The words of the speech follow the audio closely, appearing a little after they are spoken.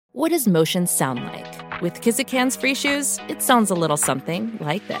What does motion sound like? With Kizik Hands Free Shoes, it sounds a little something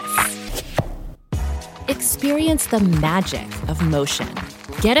like this. Experience the magic of motion.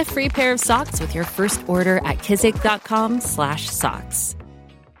 Get a free pair of socks with your first order at kizik.com/socks.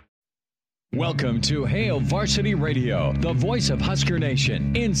 Welcome to Hail Varsity Radio, the voice of Husker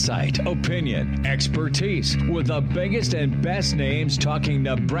Nation. Insight, opinion, expertise, with the biggest and best names talking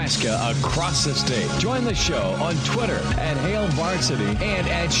Nebraska across the state. Join the show on Twitter at Hail Varsity and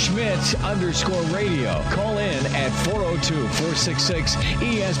at Schmidt_radio. Call in at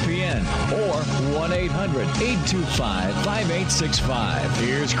 402-466-ESPN or 1-800-825-5865.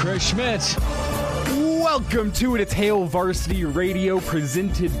 Here's Chris Schmidt. Welcome to it. It's Hail Varsity Radio,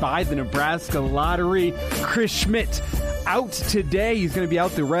 presented by the Nebraska Lottery. Chris Schmidt out today. He's going to be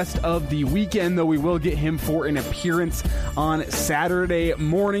out the rest of the weekend, though we will get him for an appearance on Saturday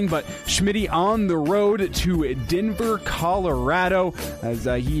morning. But Schmitty on the road to Denver, Colorado, as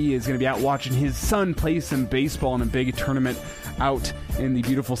he is going to be out watching his son play some baseball in a big tournament out in the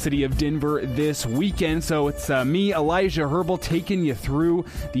beautiful city of Denver this weekend. So it's me, Elijah Herbal, taking you through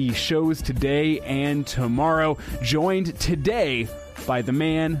the shows today and tomorrow. Joined today by the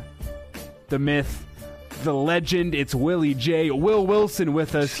man, the myth, the legend. It's Willie J. Will Wilson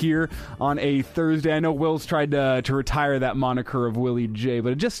with us here on a Thursday. I know Will's tried to retire that moniker of Willie J,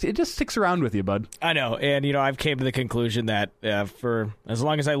 but it just sticks around with you, bud. I know, and I've came to the conclusion that for as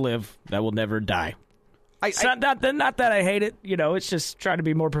long as I live, that will never die. Not that I hate it, it's just trying to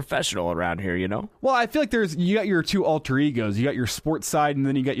be more professional around here, Well, I feel like you got your two alter egos. You got your sports side, and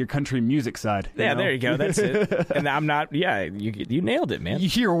then you got your country music side. Yeah, there you go. That's it. And I'm not, you nailed it, man. You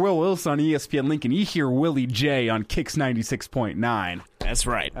hear Will Wilson on ESPN Lincoln. You hear Willie J on Kicks 96.9. That's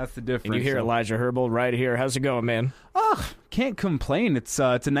right. That's the difference. And you hear Elijah Herbal right here. How's it going, man? Can't complain. It's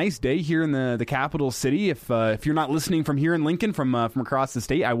a nice day here in the capital city. If you're not listening from here in Lincoln, from across the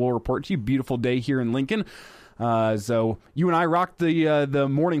state, I will report to you. Beautiful day here in Lincoln. So you and I rocked the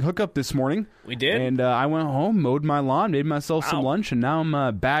morning hookup this morning. We did. And I went home, mowed my lawn, made myself some lunch, and now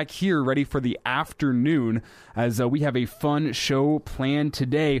I'm back here ready for the afternoon as we have a fun show planned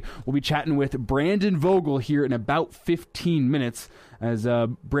today. We'll be chatting with Brandon Vogel here in about 15 minutes as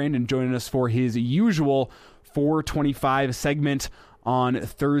Brandon joining us for his usual 425 segment on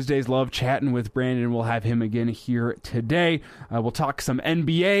Thursdays. Love chatting with Brandon. We'll have him again here today. We'll talk some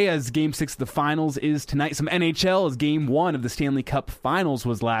NBA as Game 6 of the Finals is tonight. Some NHL as Game 1 of the Stanley Cup Finals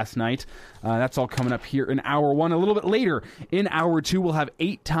was last night. That's all coming up here in Hour 1. A little bit later in Hour 2, we'll have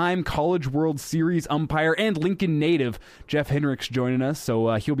 8-time College World Series umpire and Lincoln native Jeff Hendricks joining us.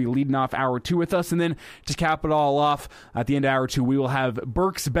 So he'll be leading off Hour 2 with us. And then to cap it all off, at the end of Hour 2, we will have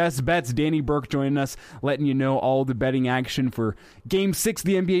Burke's Best Bets. Danny Burke joining us, letting you know all the betting action for Game 6 of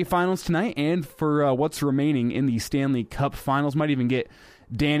the NBA Finals tonight and for what's remaining in the Stanley Cup Finals. Might even get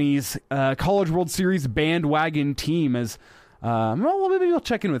Danny's College World Series bandwagon team as well, maybe we'll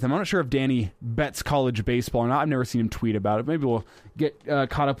check in with him. I'm not sure if Danny bets college baseball or not. I've never seen him tweet about it. Maybe we'll get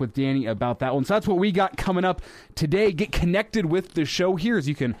caught up with Danny about that one. So that's what we got coming up today. Get connected with the show here as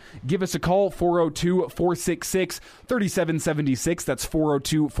you can give us a call, 402-466-3776. That's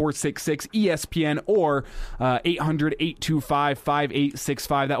 402-466-ESPN or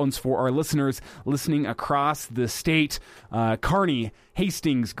 800-825-5865. That one's for our listeners listening across the state. Kearney,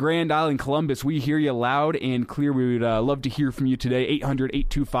 Hastings, Grand Island, Columbus, we hear you loud and clear. We would love to hear from you today.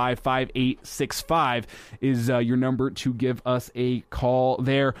 800-825-5865 is your number to give us a call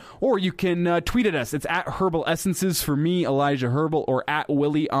there. Or you can tweet at us. It's at Herbal Essences for me, Elijah Herbal, or at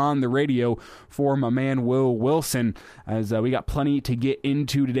Willie on the radio for my man Will Wilson. As we got plenty to get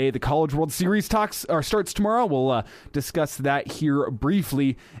into today. The College World Series starts tomorrow. We'll discuss that here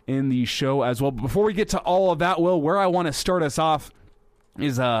briefly in the show as well. But before we get to all of that, Will, where I want to start us off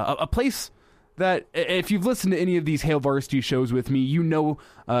is a place that, if you've listened to any of these Hail Varsity shows with me,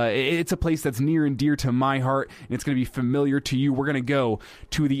 it's a place that's near and dear to my heart, and it's going to be familiar to you. We're going to go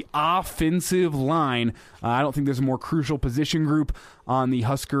to the offensive line. I don't think there's a more crucial position group on the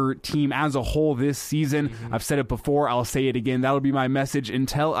Husker team as a whole this season. Mm-hmm. I've said it before. I'll say it again. That'll be my message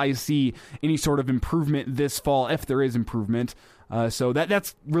until I see any sort of improvement this fall, if there is improvement. So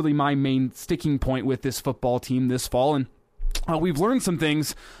that's really my main sticking point with this football team this fall. And we've learned some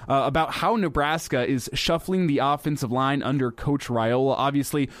things about how Nebraska is shuffling the offensive line under Coach Raiola.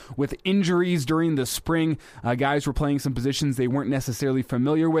 Obviously, with injuries during the spring, guys were playing some positions they weren't necessarily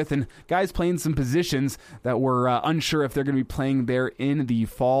familiar with, and guys playing some positions that were unsure if they're going to be playing there in the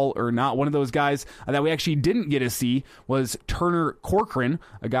fall or not. One of those guys that we actually didn't get to see was Turner Corcoran,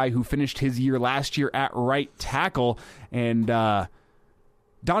 a guy who finished his year last year at right tackle, and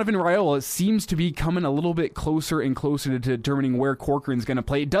Donovan Raiola seems to be coming a little bit closer and closer to determining where Corcoran's going to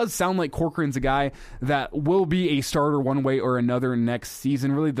play. It does sound like Corcoran's a guy that will be a starter one way or another next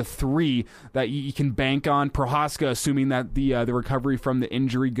season. Really the three that you can bank on. Prohaska, assuming that the recovery from the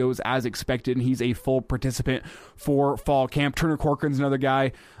injury goes as expected and he's a full participant for fall camp. Turner Corcoran's another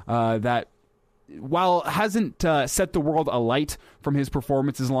guy that, while hasn't set the world alight from his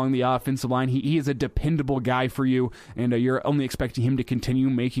performances along the offensive line, he is a dependable guy for you, and you're only expecting him to continue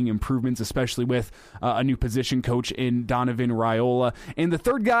making improvements, especially with a new position coach in Donovan Raiola. And the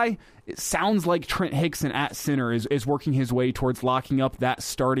third guy, it sounds like Trent Hickson at center is working his way towards locking up that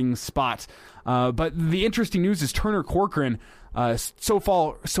starting spot. But the interesting news is Turner Corcoran, so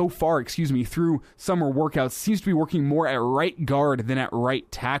far, through summer workouts, seems to be working more at right guard than at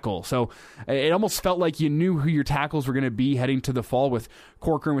right tackle. So it almost felt like you knew who your tackles were going to be heading to the fall with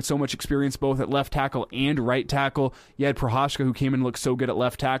Corcoran with so much experience both at left tackle and right tackle. You had Prohaska, who came in and looked so good at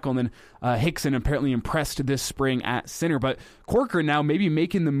left tackle, and then Hickson apparently impressed this spring at center. But Corcoran now maybe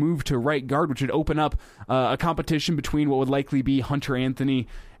making the move to right guard, which would open up a competition between what would likely be Hunter Anthony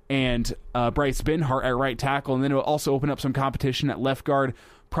and Bryce Benhart at right tackle, and then it will also open up some competition at left guard,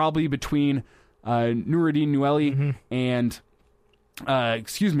 probably between Nuruddin Nueli and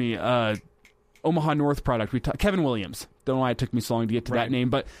Omaha North product. Kevin Williams. Don't know why it took me so long to get to that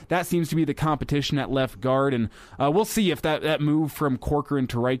name, but that seems to be the competition at left guard, and we'll see if that move from Corcoran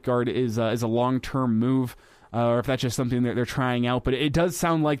to right guard is a long-term move. Or if that's just something that they're trying out. But it does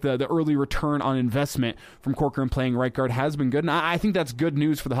sound like the early return on investment from Corcoran playing right guard has been good. And I think that's good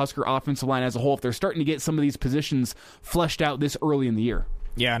news for the Husker offensive line as a whole if they're starting to get some of these positions fleshed out this early in the year.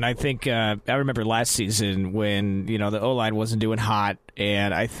 Yeah, and I think I remember last season when the O-line wasn't doing hot,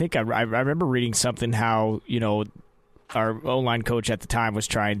 and I think I remember reading something how our O-line coach at the time was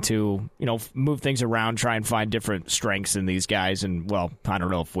trying to move things around, try and find different strengths in these guys, and well, I don't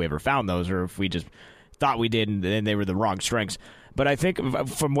know if we ever found those or if we just thought we did and then they were the wrong strengths. But I think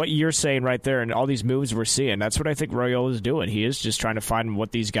from what you're saying right there and all these moves we're seeing, that's what I think Raiola is doing. He is just trying to find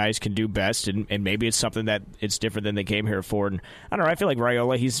what these guys can do best, and maybe it's something that it's different than they came here for. And I don't know, I feel like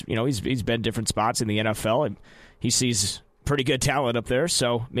Raiola, he's been different spots in the NFL, and he sees pretty good talent up there,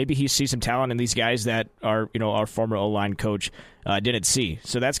 so maybe he sees some talent in these guys that our former O-line coach didn't see.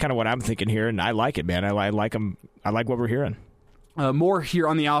 So that's kind of what I'm thinking here, and I like it, man. I like him. I like what we're hearing. More here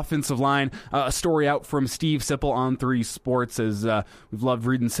on the offensive line. A story out from Steve Sipple on 3 Sports, as we've loved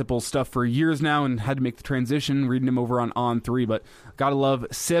reading Sipple's stuff for years now and had to make the transition reading him over on 3, but gotta love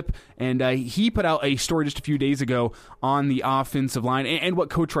Sip. And he put out a story just a few days ago on the offensive line and what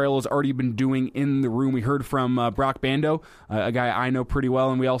Coach Raiola has already been doing in the room. We heard from Brock Bando, a guy I know pretty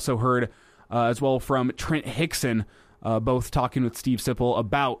well, and we also heard as well from Trent Hickson, both talking with Steve Sipple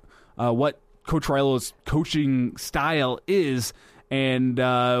about what Coach Railola's coaching style is. And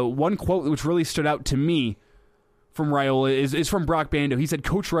one quote which really stood out to me from Raiola is from Brock Bando. He said,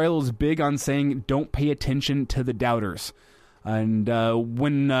 Coach Raiola is big on saying, don't pay attention to the doubters. And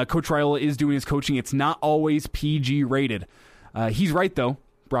when Coach Raiola is doing his coaching, it's not always PG rated. He's right, though.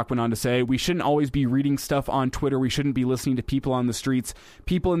 Brock went on to say, we shouldn't always be reading stuff on Twitter. We shouldn't be listening to people on the streets.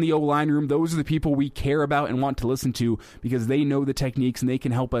 People in the O-line room, those are the people we care about and want to listen to because they know the techniques and they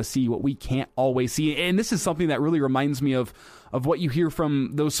can help us see what we can't always see. And this is something that really reminds me of what you hear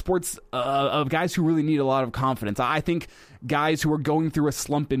from those sports of guys who really need a lot of confidence. I think guys who are going through a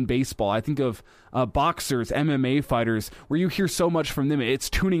slump in baseball. I think of boxers, MMA fighters, where you hear so much from them. It's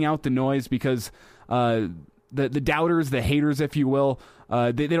tuning out the noise because the doubters, the haters, if you will,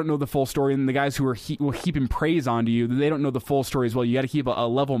 they don't know the full story, and the guys who will heaping praise onto you, they don't know the full story as well. You got to keep a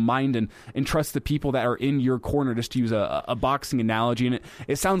level mind and trust the people that are in your corner, just to use a boxing analogy. And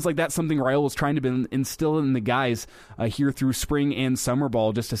it sounds like that's something Raiola is trying to instill in the guys here through spring and summer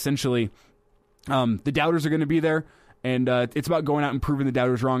ball. Just essentially, the doubters are going to be there, and it's about going out and proving the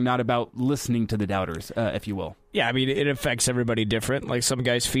doubters wrong, not about listening to the douters, if you will. Yeah, I mean, it affects everybody different. Like, some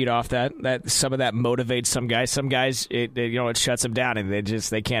guys feed off that some of that motivates some guys. Some guys, it shuts them down, and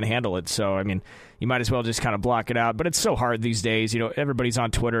they can't handle it. So, I mean, you might as well just kind of block it out. But it's so hard these days. Everybody's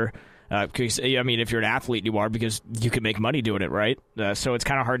on Twitter. Because, I mean, if you're an athlete, you are, because you can make money doing it, right? So it's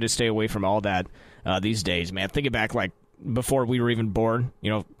kind of hard to stay away from all that these days, man. Thinking back, like, before we were even born,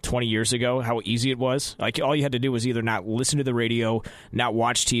 20 years ago, how easy it was. Like, all you had to do was either not listen to the radio, not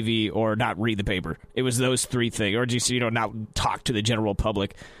watch TV, or not read the paper. It was those 3 things, or just, not talk to the general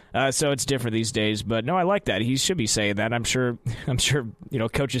public. So it's different these days. But no, I like that. He should be saying that. I'm sure,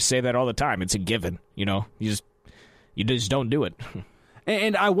 coaches say that all the time. It's a given. You just don't do it.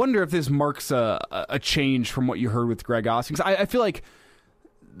 And I wonder if this marks a change from what you heard with Greg Austin. 'Cause I feel like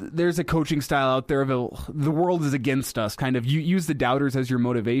there's a coaching style out there of the world is against us, kind of. You use the doubters as your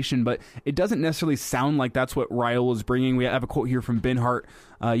motivation, but it doesn't necessarily sound like that's what Raiola is bringing. We have a quote here from Ben Hart.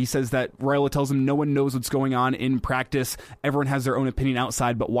 He says that Raiola tells him no one knows what's going on in practice. Everyone has their own opinion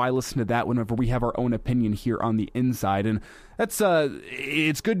outside, but why listen to that whenever we have our own opinion here on the inside? And that's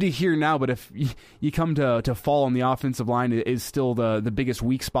it's good to hear now, but if you come to fall on the offensive line is still the biggest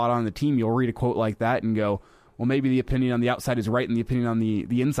weak spot on the team, you'll read a quote like that and go, well, maybe the opinion on the outside is right and the opinion on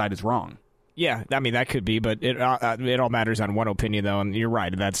the inside is wrong. Yeah, I mean, that could be, but it all matters on one opinion, though, and you're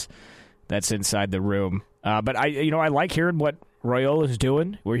right. That's inside the room. But I like hearing what Raiola is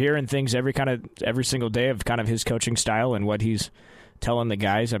doing. We're hearing things every single day of kind of his coaching style and what he's telling the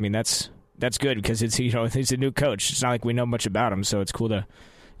guys. I mean, that's good because he's a new coach. It's not like we know much about him, so it's cool to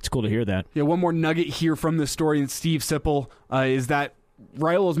hear that. Yeah, one more nugget here from this story, and Steve Sipple is that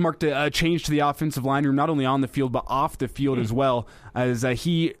Raiola has marked a change to the offensive line room, not only on the field, but off the field as well, as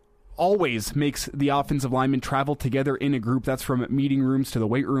he always makes the offensive linemen travel together in a group. That's from meeting rooms to the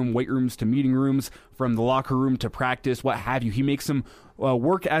weight rooms to meeting rooms, from the locker room to practice, what have you. He makes them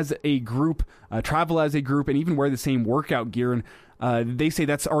work as a group, travel as a group, and even wear the same workout gear. And they say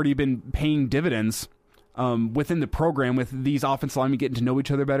that's already been paying dividends within the program, with these offensive linemen getting to know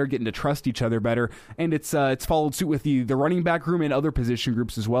each other better, getting to trust each other better, and it's followed suit with the running back room and other position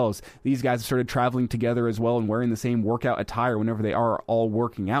groups as well, as these guys have started traveling together as well and wearing the same workout attire whenever they are all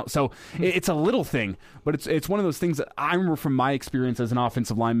working out. So it's a little thing, but it's one of those things that I remember from my experience as an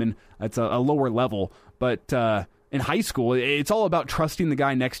offensive lineman. It's a lower level, but in high school, it's all about trusting the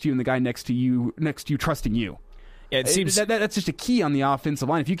guy next to you and the guy next to you trusting you. It seems that's just a key on the offensive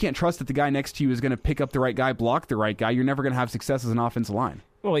line. If you can't trust that the guy next to you is going to pick up the right guy, block the right guy, you're never going to have success as an offensive line.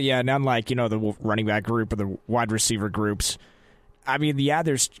 Well, yeah, and unlike the running back group or the wide receiver groups, I mean, yeah,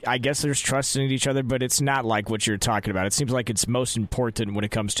 I guess there's trust in each other, but it's not like what you're talking about. It seems like it's most important when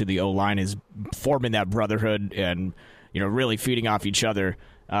it comes to the O-line is forming that brotherhood and really feeding off each other.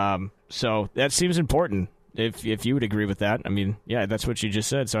 So that seems important. If you would agree with that. I mean, yeah, that's what you just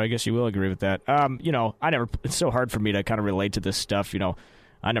said, so I guess you will agree with that. It's so hard for me to kind of relate to this stuff.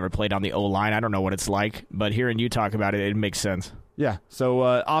 I never played on the O-line. I don't know what it's like, but hearing you talk about it, it makes sense. Yeah, so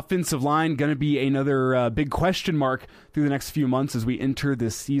offensive line going to be another big question mark through the next few months as we enter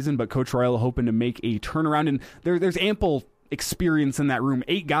this season, but Coach Raiola hoping to make a turnaround, and there's ample experience in that room.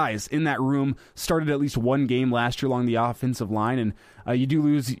 8 guys in that room started at least one game last year along the offensive line, and you do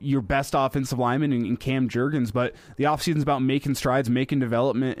lose your best offensive lineman in Cam Jurgens, but the offseason's about making strides, making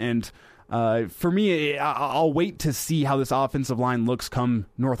development, and for me, I'll wait to see how this offensive line looks come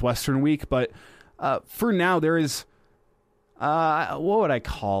Northwestern week, but for now, there is, what would I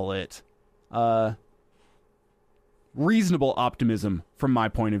call it? Reasonable optimism from my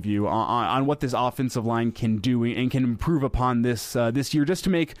point of view on what this offensive line can do and can improve upon this year, just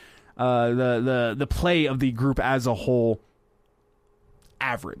to make the play of the group as a whole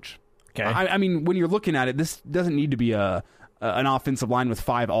average. Okay. I mean, when you're looking at it, this doesn't need to be an offensive line with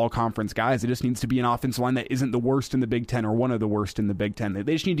 5 all-conference guys. It just needs to be an offensive line that isn't the worst in the Big Ten or one of the worst in the Big Ten.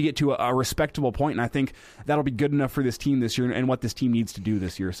 They just need to get to a respectable point, and I think that'll be good enough for this team this year and what this team needs to do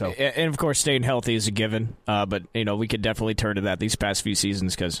this year. So, and of course, staying healthy is a given, but we could definitely turn to that these past few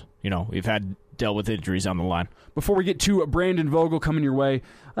seasons because we've dealt with injuries on the line. Before we get to Brandon Vogel coming your way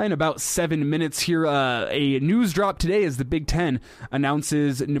in about 7 minutes here, a news drop today as the Big Ten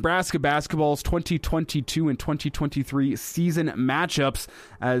announces Nebraska basketball's 2022 and 2023 season matchups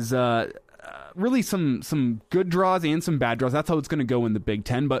as really some good draws and some bad draws. That's how it's going to go in the Big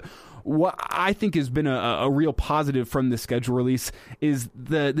Ten. But what I think has been a real positive from the schedule release is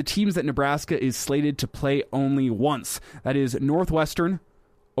the teams that Nebraska is slated to play only once. That is Northwestern,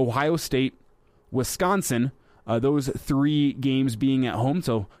 Ohio State, Wisconsin, those 3 games being at home.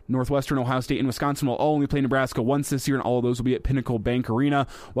 So Northwestern, Ohio State, and Wisconsin will all only play Nebraska once this year, and all of those will be at Pinnacle Bank Arena,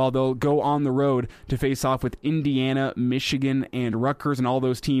 while they'll go on the road to face off with Indiana, Michigan, and Rutgers, and all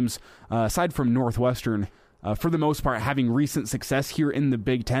those teams, aside from Northwestern, for the most part, having recent success here in the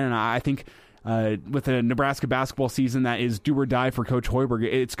Big Ten. And I think with a Nebraska basketball season that is do or die for Coach Hoiberg,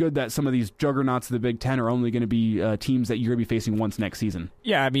 it's good that some of these juggernauts of the Big Ten are only going to be teams that you're going to be facing once next season.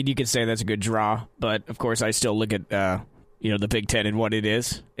 Yeah, I mean, you could say that's a good draw, but of course I still look at the Big Ten and what it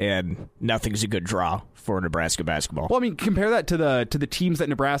is, and nothing's a good draw for Nebraska basketball. Well, I mean, compare that to the teams that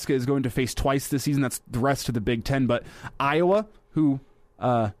Nebraska is going to face twice this season. That's the rest of the Big Ten, but Iowa, who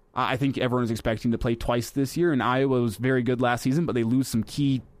I think everyone is expecting to play twice this year, and Iowa was very good last season, but they lose some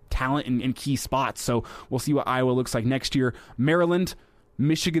key talent in key spots. So we'll see what Iowa looks like next year. Maryland,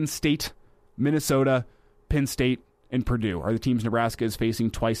 Michigan State, Minnesota, Penn State, and Purdue are the teams Nebraska is facing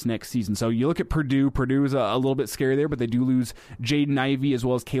twice next season. So you look at Purdue. Purdue is a little bit scary there, but they do lose Jaden Ivey as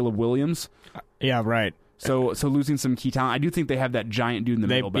well as Caleb Williams. Yeah, right. So losing some key talent. I do think they have that giant dude in the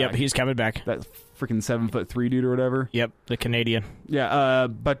middle back. Yep, he's coming back. That freaking 7'3" dude or whatever. Yep, the Canadian. Yeah,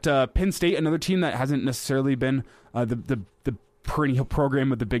 but Penn State, another team that hasn't necessarily been the perennial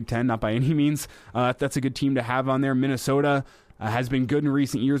program of the Big Ten, not by any means. That's a good team to have on there. Minnesota has been good in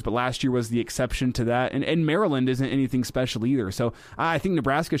recent years, but last year was the exception to that. And Maryland isn't anything special either. So I think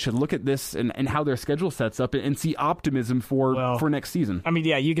Nebraska should look at this and how their schedule sets up and see optimism for next season. I mean,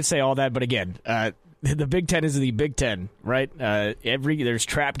 yeah, you could say all that, but again, the Big Ten is the Big Ten, right? There's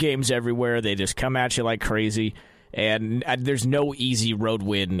trap games everywhere. They just come at you like crazy. And there's no easy road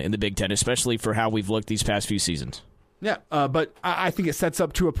win in the Big Ten, especially for how we've looked these past few seasons. Yeah, but I think it sets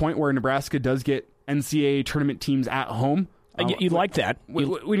up to a point where Nebraska does get NCAA tournament teams at home. You like that.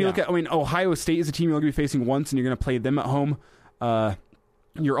 When you look at, Ohio State is a team you're going to be facing once, and you're going to play them at home.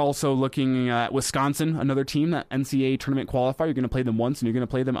 You're also looking at Wisconsin, another team, that NCAA tournament qualifier. You're going to play them once, and you're going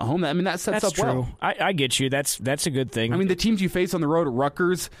to play them at home. That sets up true. well. I get you. That's a good thing. I mean, the teams you face on the road,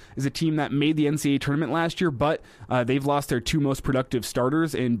 Rutgers is a team that made the NCAA tournament last year, but they've lost their two most productive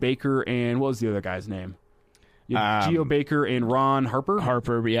starters in Baker and what was the other guy's name? Geo Baker and Ron Harper?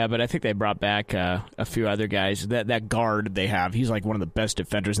 Harper, yeah, but I think they brought back a few other guys. That guard they have, he's like one of the best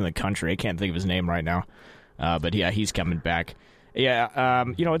defenders in the country. I can't think of his name right now. But yeah, he's coming back. Yeah,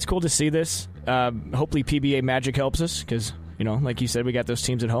 it's cool to see this. Hopefully PBA Magic helps us because, like you said, we got those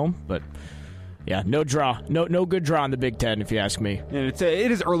teams at home. But yeah, no draw, no good draw in the Big Ten, if you ask me. And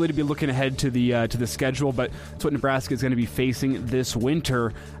it is early to be looking ahead to the schedule, but it's what Nebraska is going to be facing this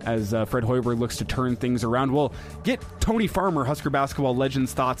winter as Fred Hoiberg looks to turn things around. We'll get Tony Farmer, Husker basketball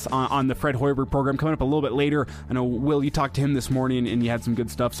legend's thoughts on the Fred Hoiberg program coming up a little bit later. I know, Will, you talked to him this morning and you had some good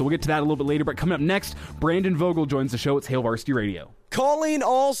stuff, so we'll get to that a little bit later. But coming up next, Brandon Vogel joins the show. It's Hail Varsity Radio. Calling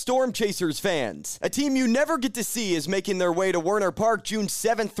all Storm Chasers fans. A team you never get to see is making their way to Werner Park June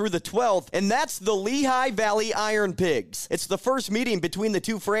 7th through the 12th, and that's the Lehigh Valley Iron Pigs. It's the first meeting between the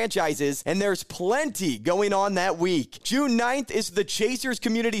two franchises, and there's plenty going on that week. June 9th is the Chasers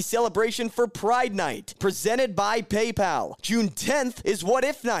Community Celebration for Pride Night, presented by PayPal. June 10th is What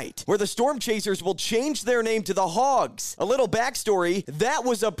If Night, where the Storm Chasers will change their name to the Hogs. A little backstory, that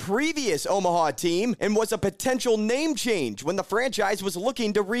was a previous Omaha team and was a potential name change when the franchise was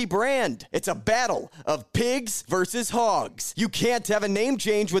looking to rebrand. It's a battle of pigs versus hogs. You can't have a name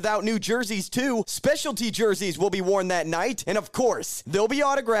change without new jerseys too. Specialty jerseys will be worn that night, and of course, they'll be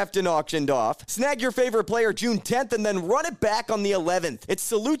autographed and auctioned off. Snag your favorite player June 10th and then run it back on the 11th. It's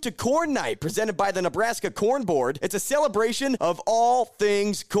Salute to Corn Night, presented by the Nebraska Corn Board. It's a celebration of all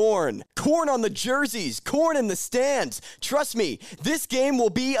things corn. Corn on the jerseys, corn in the stands. Trust me, this game will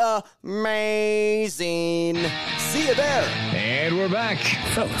be amazing. See you there. And we're back.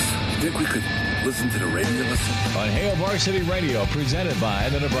 Fellas, think we could listen to the radio on Hail Varsity Radio, presented by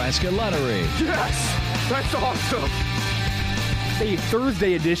the Nebraska Lottery. Yes! That's awesome! A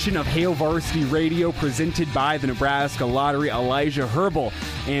Thursday edition of Hail Varsity Radio, presented by the Nebraska Lottery. Elijah Herbal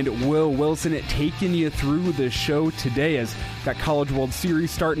and Will Wilson taking you through the show today as got College World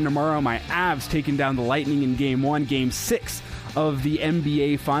Series starting tomorrow. My Avs taking down the Lightning in Game 1, Game 6 of the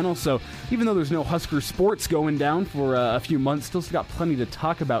NBA Finals. So even though there's no Husker sports going down for a few months, still got plenty to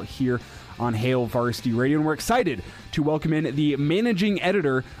talk about here on Hail Varsity Radio, and we're excited to welcome in the managing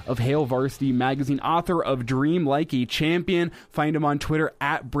editor of Hail Varsity Magazine, author of Dream Like a Champion. Find him on Twitter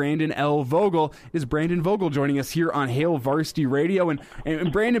at Brandon L. Vogel. It is Brandon Vogel joining us here on Hail Varsity Radio.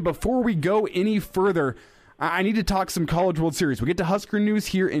 And Brandon, before we go any further, I need to talk some College World Series. We'll get to Husker news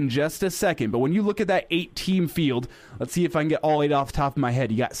here in just a second, but when you look at that 8-team field, let's see if I can get all 8 off the top of my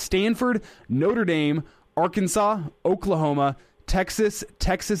head. You got Stanford, Notre Dame, Arkansas, Oklahoma, Texas,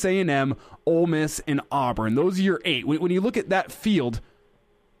 Texas A&M, Ole Miss, and Auburn. Those are your 8. When you look at that field,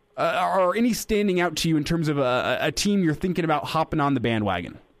 are any standing out to you in terms of a team you're thinking about hopping on the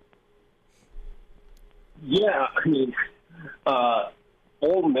bandwagon? Yeah, I mean,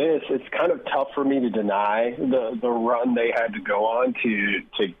 Ole Miss, it's kind of tough for me to deny the run they had to go on to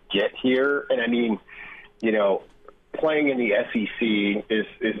get here. And I mean, playing in the SEC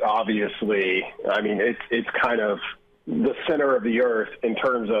is obviously, I mean, it's kind of the center of the earth in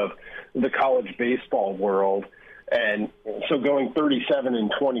terms of the college baseball world. And so going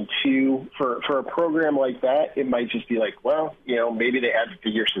 37-22 for a program like that, it might just be like, well, maybe they had to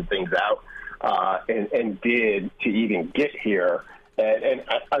figure some things out and did to even get here. And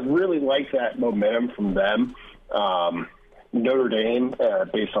I really like that momentum from them. Notre Dame,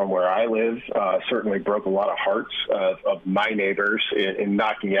 based on where I live, certainly broke a lot of hearts of my neighbors in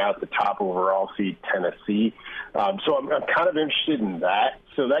knocking out the top overall seed Tennessee. So I'm kind of interested in that.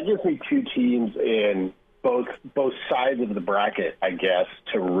 So that gives me two teams in both sides of the bracket, I guess,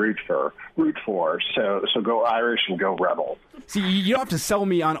 to root for. So go Irish and go Rebels. See, you don't have to sell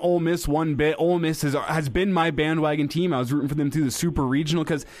me on Ole Miss one bit. Ole Miss has been my bandwagon team. I was rooting for them through the Super Regional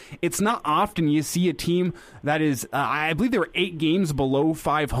because it's not often you see a team that is, I believe they were 8 games below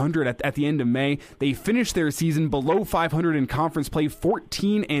 500 at the end of May. They finished their season below 500 in conference play,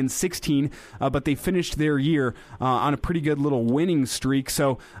 14-16, but they finished their year on a pretty good little winning streak.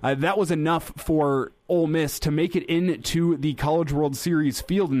 So that was enough for Ole Miss to make it into the College World Series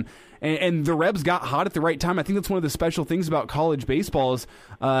field, and the Rebs got hot at the right time. I think that's one of the special things about college baseball is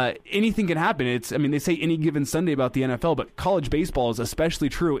anything can happen. They say any given Sunday about the NFL, but college baseball is especially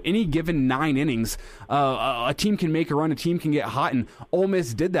true. Any given 9 innings, a team can make a run, a team can get hot, and Ole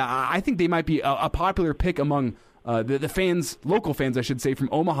Miss did that. I think they might be a popular pick among the fans, local fans, I should say, from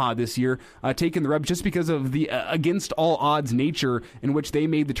Omaha this year, taking the Rebs just because of the against all odds nature in which they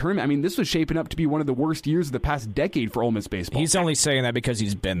made the tournament. I mean, this was shaping up to be one of the worst years of the past decade for Ole Miss baseball. He's only saying that because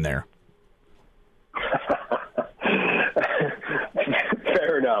he's been there.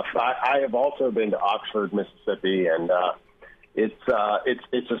 Fair enough. I have also been to Oxford, Mississippi, and it's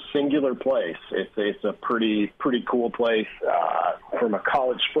a singular place. It's a pretty cool place from a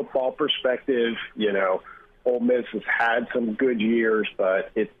college football perspective. Ole Miss has had some good years, but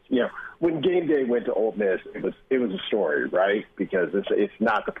it's when game day went to Ole Miss, it was a story, right? Because it's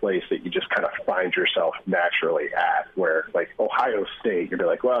not the place that you just kind of find yourself naturally at. Where like Ohio State, you'd be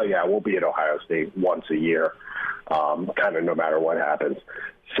like, well, yeah, we'll be at Ohio State once a year, kind of no matter what happens.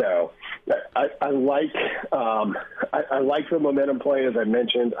 So I like the momentum play, as I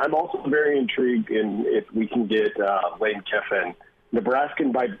mentioned. I'm also very intrigued in if we can get Lane Kiffin,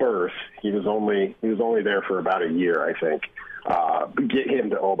 Nebraskan by birth. He was only there for about a year, I think. Get him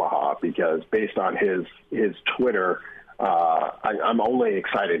to Omaha because based on his Twitter, I'm only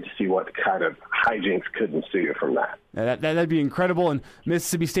excited to see what kind of hijinks could ensue from that. That'd be incredible. And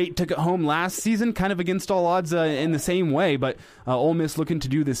Mississippi State took it home last season, kind of against all odds in the same way, but Ole Miss looking to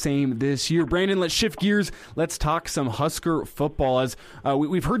do the same this year. Brandon, let's shift gears. Let's talk some Husker football. As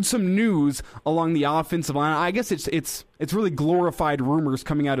we've heard some news along the offensive line. I guess it's really glorified rumors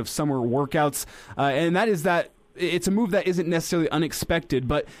coming out of summer workouts, and that is that it's a move that isn't necessarily unexpected,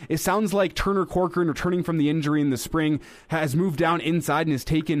 but it sounds like Turner Corcoran, returning from the injury in the spring, has moved down inside and has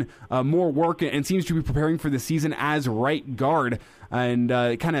taken more work and seems to be preparing for the season as right guard. And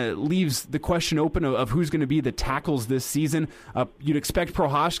it kind of leaves the question open of who's going to be the tackles this season. You'd expect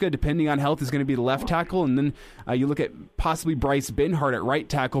Prohaska, depending on health, is going to be the left tackle, and then you look at possibly Bryce Benhart at right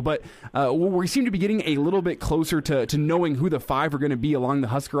tackle. But we seem to be getting a little bit closer to knowing who the 5 are going to be along the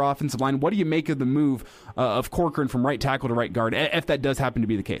Husker offensive line. What do you make of the move of Corcoran from right tackle to right guard, if that does happen to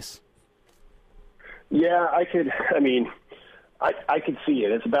be the case? Yeah, I could see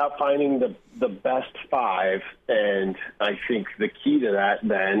it. It's about finding the best 5, and I think the key to that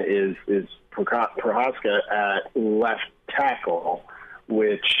then is Prohaska at left tackle,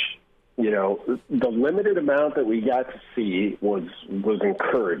 which, the limited amount that we got to see was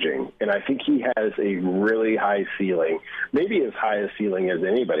encouraging, and I think he has a really high ceiling, maybe as high a ceiling as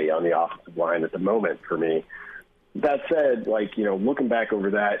anybody on the offensive line at the moment for me. That said, looking back over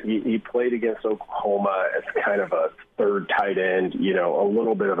that, he played against Oklahoma as kind of a third tight end, a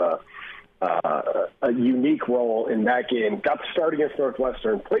little bit of a unique role in that game. Got to start against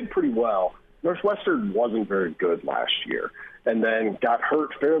Northwestern, played pretty well. Northwestern wasn't very good last year, and then got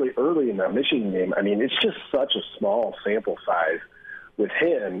hurt fairly early in that Michigan game. I mean, it's just such a small sample size with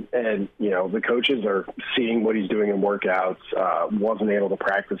him, and, the coaches are seeing what he's doing in workouts. Wasn't able to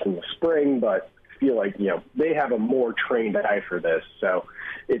practice in the spring, but feel like they have a more trained eye for this. So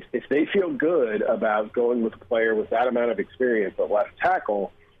if they feel good about going with a player with that amount of experience at left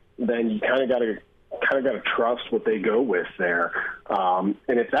tackle, then you kind of got to trust what they go with there. And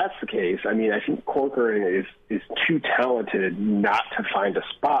if that's the case, I think Corcoran is too talented not to find a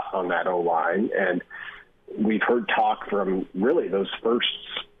spot on that O-line. And we've heard talk from really those first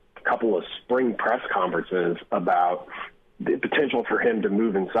couple of spring press conferences about the potential for him to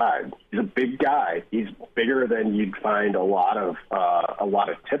move inside. He's a big guy. He's bigger than you'd find a lot of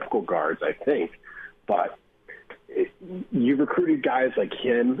typical guards, I think. But you recruited guys like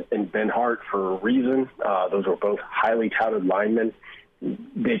him and Benhart for a reason. Those are both highly touted linemen.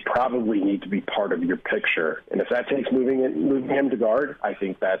 They probably need to be part of your picture. And if that takes moving him to guard, I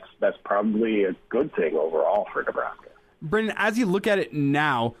think that's probably a good thing overall for Nebraska. Brendan, as you look at it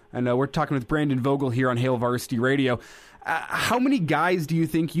now, and we're talking with Brandon Vogel here on Hail Varsity Radio, how many guys do you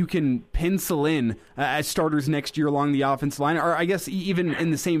think you can pencil in as starters next year along the offensive line? Or I guess even in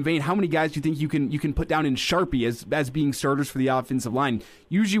the same vein, how many guys do you think you can put down in Sharpie as being starters for the offensive line?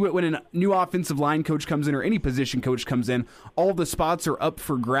 Usually when a new offensive line coach comes in or any position coach comes in, all the spots are up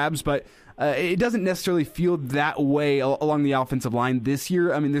for grabs, but it doesn't necessarily feel that way along the offensive line this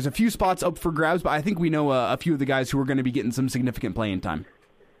year. I mean, there's a few spots up for grabs, but I think we know a few of the guys who are going to be getting some significant playing time.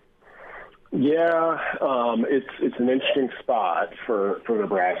 Yeah, it's an interesting spot for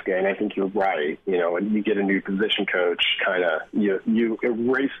Nebraska, and I think you're right. When you get a new position coach, kind of you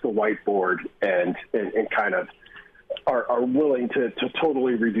erase the whiteboard and kind of are willing to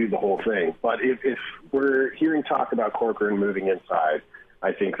totally redo the whole thing. But if we're hearing talk about Corcoran moving inside,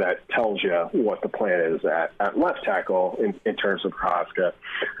 I think that tells you what the plan is at left tackle in terms of Prohaska.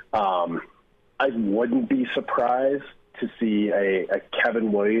 I wouldn't be surprised to see a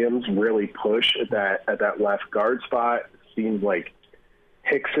Kevin Williams really push at that left guard spot. Seems like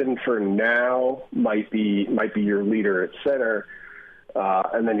Hickson for now might be your leader at center,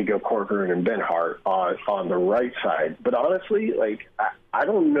 and then you go Corcoran and Benhart on the right side. But honestly, I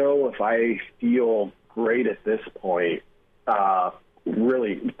don't know if I feel great at this point.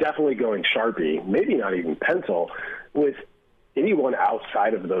 Really, definitely going Sharpie, maybe not even pencil with anyone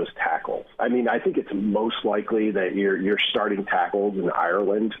outside of those tackles. I mean, I think it's most likely that your starting tackles in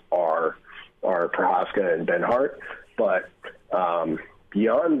Ireland are Prohaska and Benhart, but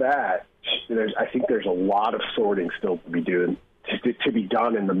beyond that, I think there's a lot of sorting still to be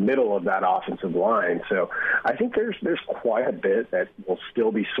done in the middle of that offensive line. So I think there's quite a bit that will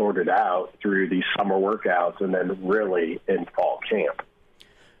still be sorted out through these summer workouts and then really in fall camp.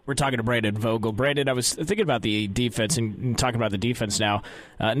 We're talking to Brandon Vogel. Brandon, I was thinking about the defense and talking about the defense now.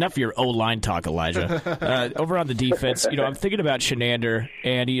 Enough of your O-line talk, Elijah. Over on the defense, I'm thinking about Shenander,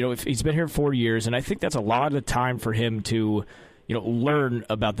 and if he's been here 4 years, and I think that's a lot of time for him to learn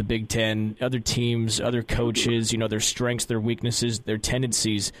about the Big Ten, other teams, other coaches, their strengths, their weaknesses, their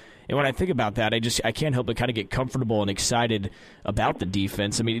tendencies. And when I think about that, I can't help but kind of get comfortable and excited about the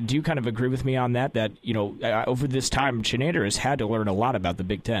defense. I mean, do you kind of agree with me on that over this time, Shenander has had to learn a lot about the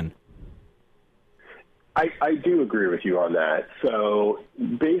Big Ten? I do agree with you on that. So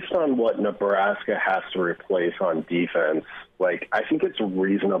based on what Nebraska has to replace on defense, I think it's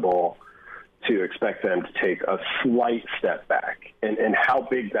reasonable to expect them to take a slight step back. And how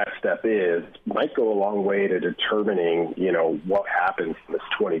big that step is might go a long way to determining, what happens in this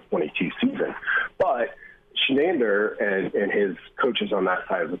 2022 season. But Shenander and his coaches on that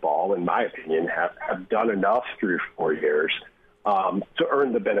side of the ball, in my opinion, have done enough through 4 years to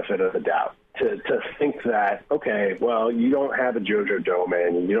earn the benefit of the doubt. To think that, okay, well, you don't have a JoJo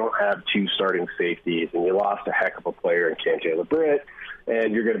Doman, you don't have two starting safeties, and you lost a heck of a player in Cam Taylor-Britt,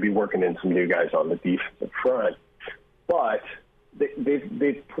 and you're going to be working in some new guys on the defensive front. But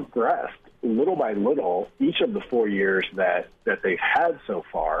they've progressed little by little each of the 4 years that they've had so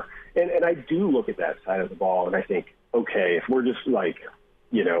far. And I do look at that side of the ball, and I think, okay, if we're just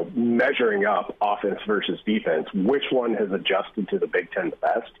measuring up offense versus defense, which one has adjusted to the Big Ten the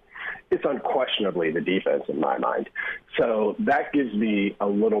best? It's unquestionably the defense in my mind. So that gives me a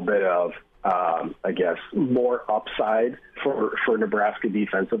little bit of, more upside for Nebraska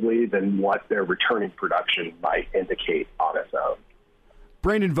defensively than what their returning production might indicate on its own.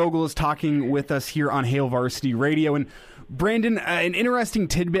 Brandon Vogel is talking with us here on Hail Varsity Radio. And Brandon, an interesting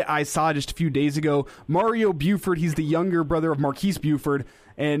tidbit I saw just a few days ago, Mario Buford, he's the younger brother of Marquise Buford,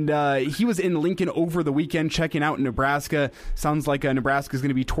 and he was in Lincoln over the weekend checking out Nebraska. Sounds like Nebraska is going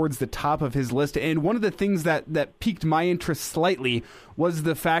to be towards the top of his list. And one of the things that piqued my interest slightly was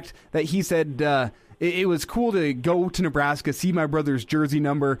the fact that he said it was cool to go to Nebraska, see my brother's jersey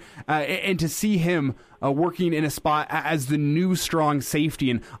number, and to see him working in a spot as the new strong safety.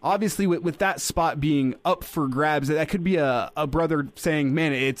 And obviously with that spot being up for grabs, that could be a brother saying,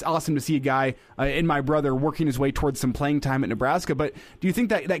 man, it's awesome to see a guy in my brother working his way towards some playing time at Nebraska. But do you think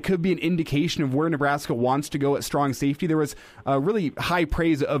that could be an indication of where Nebraska wants to go at strong safety? There was really high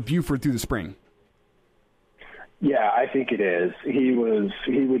praise of Buford through the spring. Yeah, I think it is. He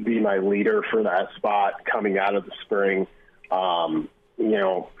would be my leader for that spot coming out of the spring.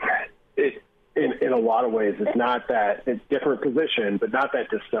 In a lot of ways, it's not that it's different position, but not that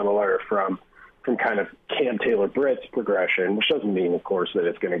dissimilar from kind of Cam Taylor-Britt's progression, which doesn't mean, of course, that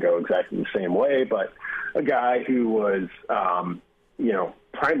it's going to go exactly the same way, but a guy who was,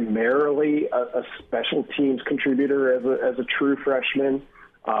 primarily a special teams contributor as a true freshman.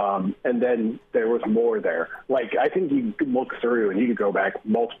 And then there was more there. Like, I think you could look through and you could go back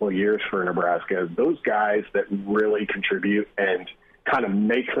multiple years for Nebraska. Those guys that really contribute and kind of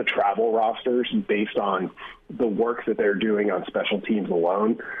make the travel rosters based on the work that they're doing on special teams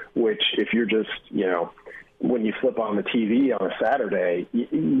alone, which if you're just, when you flip on the TV on a Saturday,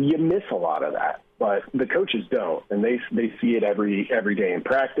 you miss a lot of that. But the coaches don't, and they see it every day in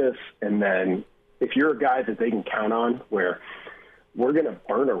practice. And then if you're a guy that they can count on where we're going to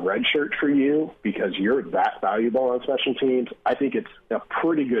burn a red shirt for you because you're that valuable on special teams, I think it's a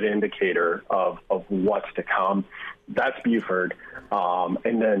pretty good indicator of what's to come. That's Buford.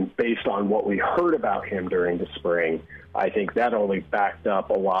 And then based on what we heard about him during the spring, I think that only backed up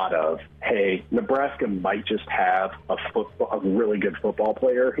a lot of, hey, Nebraska might just have a really good football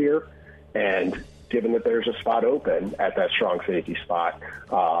player here. And given that there's a spot open at that strong safety spot,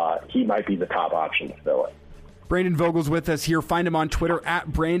 he might be the top option to fill it. Brandon Vogel's with us here. Find him on Twitter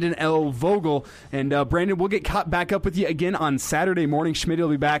at Brandon L. Vogel. And Brandon, we'll get caught back up with you again on Saturday morning. Schmidt will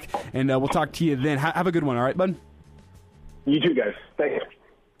be back, and we'll talk to you then. Have a good one, all right, bud? You too, guys. Thanks.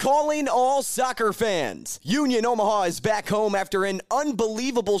 Calling all soccer fans. Union Omaha is back home after an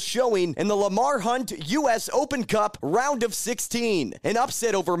unbelievable showing in the Lamar Hunt U.S. Open Cup round of 16. An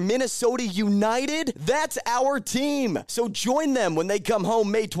upset over Minnesota United? That's our team. So join them when they come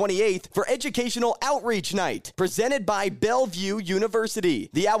home May 28th for Educational Outreach Night, presented by Bellevue University.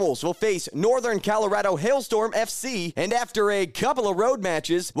 The Owls will face Northern Colorado Hailstorm FC, and after a couple of road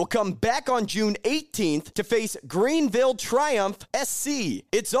matches, will come back on June 18th to face Greenville Triumph SC.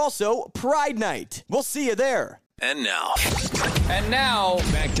 It's also Pride Night. We'll see you there. And now,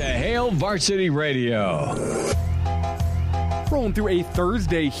 back to Hail Varsity Radio. Rolling through a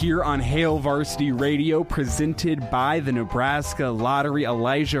Thursday here on Hail Varsity Radio, presented by the Nebraska Lottery.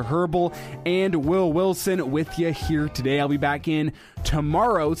 Elijah Herbal and Will Wilson with you here today. I'll be back in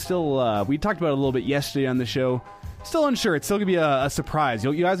tomorrow. Still, we talked about it a little bit yesterday on the show. Still unsure. It's still going to be a surprise.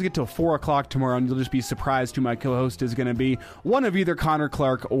 You guys get to 4 o'clock tomorrow, and you'll just be surprised who my co-host is going to be. One of either Connor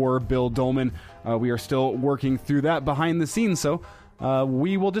Clark or Bill Dolman. We are still working through that behind the scenes, so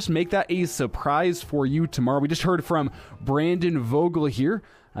we will just make that a surprise for you tomorrow. We just heard from Brandon Vogel here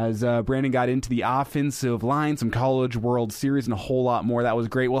as Brandon got into the offensive line, some College World Series, and a whole lot more. That was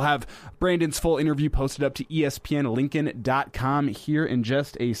great. We'll have Brandon's full interview posted up to ESPNLincoln.com here in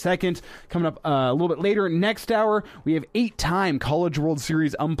just a second. Coming up a little bit later next hour, we have 8-time College World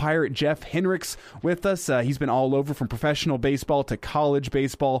Series umpire Jeff Henricks with us. He's been all over from professional baseball to college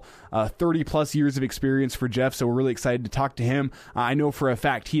baseball, 30-plus years of experience for Jeff, so we're really excited to talk to him. I know for a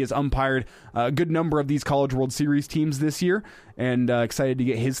fact he has umpired a good number of these College World Series teams this year, and excited to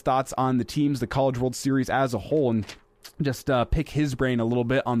get his thoughts on the teams, the College World Series as a whole, and just pick his brain a little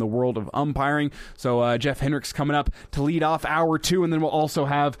bit on the world of umpiring. So Jeff Henricks coming up to lead off hour 2, and then we'll also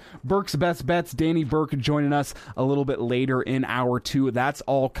have Burke's Best Bets, Danny Burke, joining us a little bit later in hour 2. That's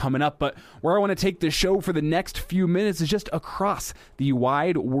all coming up. But where I want to take the show for the next few minutes is just across the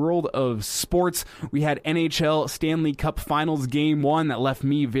wide world of sports. We had NHL Stanley Cup Finals Game 1 that left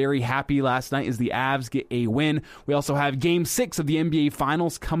me very happy last night as the Avs get a win. We also have Game 6 of the NBA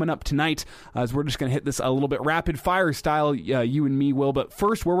Finals coming up tonight, as we're just going to hit this a little bit rapid fire style, you and me will. But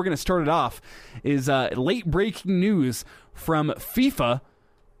first, where we're going to start it off is late breaking news from FIFA,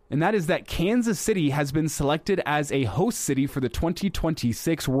 and that is that Kansas City has been selected as a host city for the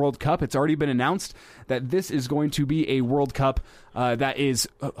 2026 World Cup. It's already been announced that this is going to be a World Cup that is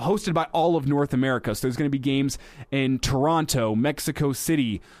hosted by all of North America. So there's going to be games in Toronto, Mexico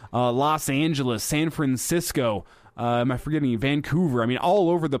City, Los Angeles, San Francisco, am I forgetting Vancouver? I mean,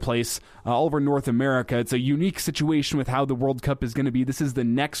 all over the place, all over North America. It's a unique situation with how the World Cup is going to be. This is the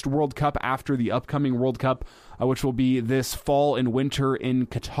next World Cup after the upcoming World Cup, which will be this fall and winter in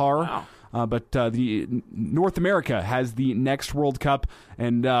Qatar. Wow. But the North America has the next World Cup,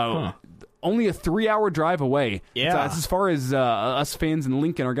 and only a 3-hour drive away. Yeah, so that's as far as us fans in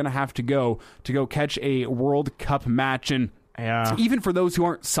Lincoln are going to have to go catch a World Cup match. And yeah, even for those who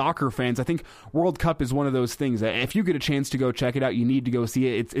aren't soccer fans, I think World Cup is one of those things that if you get a chance to go check it out, you need to go see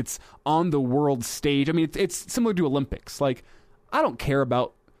it. It's on the world stage. I mean, it's similar to Olympics. Like, I don't care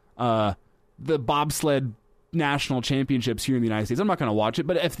about the bobsled national championships here in the United States. I'm not going to watch it,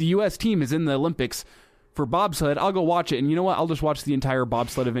 but if the U.S. team is in the Olympics for bobsled, I'll go watch it. And you know what? I'll just watch the entire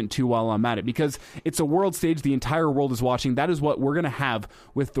bobsled event too while I'm at it, because it's a world stage. The entire world is watching. That is what we're going to have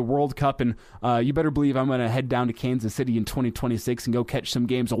with the World Cup. And you better believe I'm going to head down to Kansas City in 2026 and go catch some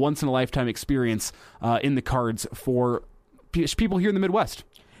games. A once-in-a-lifetime experience in the cards for people here in the Midwest.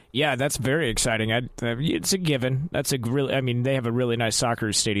 Yeah, that's very exciting. It's a given. That's a really. I mean, they have a really nice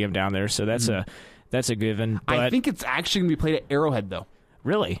soccer stadium down there, so that's a given. But I think it's actually going to be played at Arrowhead, though.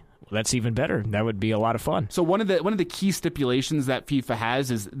 Really? That's even better. That would be a lot of fun. So one of the key stipulations that FIFA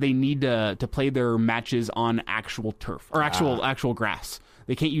has is they need to play their matches on actual turf or actual grass.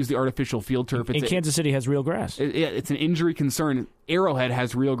 They can't use the artificial field turf. Kansas City has real grass. It's an injury concern. Arrowhead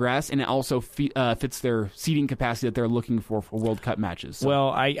has real grass, and it also fits their seating capacity that they're looking for World Cup matches. So. Well,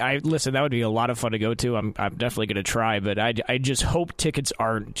 I listen. That would be a lot of fun to go to. I'm definitely going to try, but I just hope tickets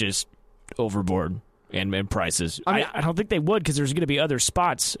aren't just overboard. And prices. I don't think they would because there's going to be other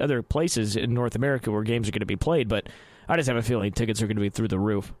spots, other places in North America where games are going to be played, but I just have a feeling tickets are going to be through the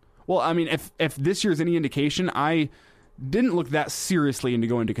roof. Well, I mean, if this year's any indication, I didn't look that seriously into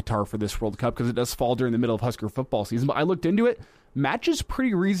going to Qatar for this World Cup because it does fall during the middle of Husker football season, but I looked into it. Matches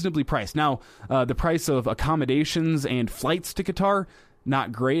pretty reasonably priced. Now, the price of accommodations and flights to Qatar,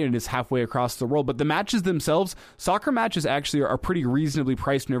 not great, and it's halfway across the world. But the matches themselves, soccer matches actually are pretty reasonably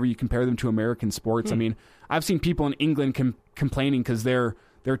priced whenever you compare them to American sports. I mean, I've seen people in England complaining because their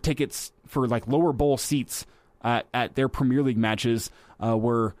tickets for like lower bowl seats at their Premier League matches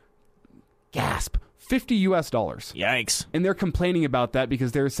were, gasp, $50. Yikes. And they're complaining about that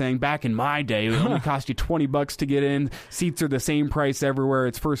because they're saying back in my day, it only cost you $20 to get in. Seats are the same price everywhere.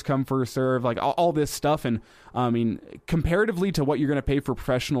 It's first come, first serve, like all this stuff. And I mean, comparatively to what you're going to pay for a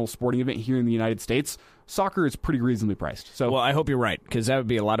professional sporting event here in the United States, soccer is pretty reasonably priced. So, well, I hope you're right because that would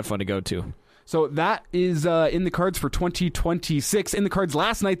be a lot of fun to go to. So that is in the cards for 2026. In the cards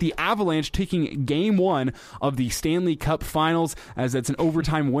last night, the Avalanche taking Game 1 of the Stanley Cup Finals, as it's an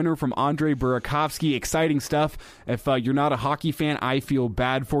overtime winner from Andrei Burakovsky. Exciting stuff. If you're not a hockey fan, I feel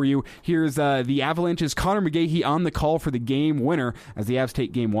bad for you. Here's the Avalanche's Connor McGahey on the call for the game winner as the Avs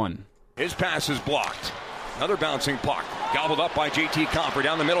take Game 1. His pass is blocked. Another bouncing puck. Gobbled up by JT Compher.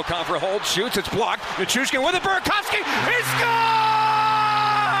 Down the middle, Compher holds, shoots, it's blocked. Nichushkin with it, Burakovsky, he scores!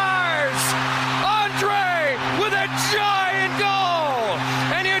 Andre with a giant goal!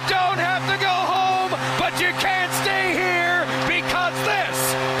 And you don't have to go home, but you can't stay here because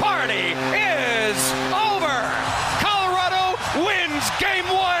this party is over! Colorado wins Game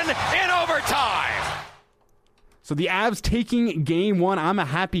 1 in overtime! So the Avs taking Game 1. I'm a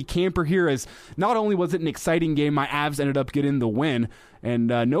happy camper here as not only was it an exciting game, my Avs ended up getting the win. And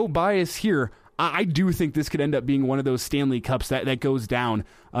no bias here. I do think this could end up being one of those Stanley Cups that goes down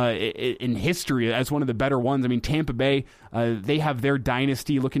in history as one of the better ones. I mean, Tampa Bay, they have their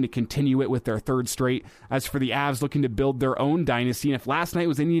dynasty, looking to continue it with their third straight. As for the Avs, looking to build their own dynasty. And if last night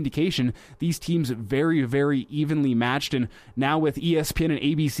was any indication, these teams very, very evenly matched. And now with ESPN and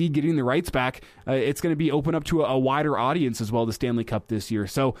ABC getting the rights back, it's going to be open up to a wider audience as well, the Stanley Cup this year.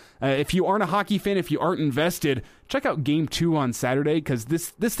 So if you aren't a hockey fan, if you aren't invested, check out Game 2 on Saturday because this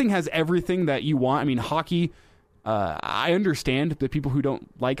thing has everything that you want. I mean, hockey, I understand the people who don't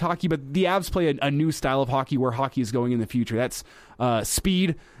like hockey, but the Avs play a new style of hockey where hockey is going in the future. That's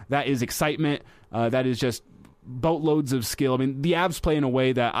speed, that is excitement, that is just boatloads of skill. I mean, the Avs play in a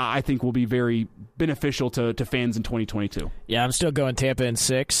way that I think will be very beneficial to fans in 2022. Yeah, I'm still going Tampa in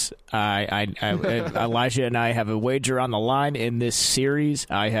 6. Elijah and I have a wager on the line in this series.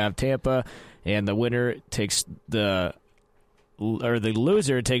 I have Tampa, and the winner takes the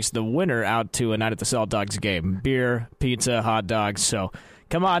loser takes the winner out to a night at the Salt Dogs game. Beer, pizza, hot dogs. So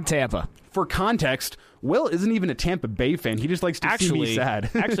come on, Tampa. For context, Will isn't even a Tampa Bay fan. He just likes to see me sad.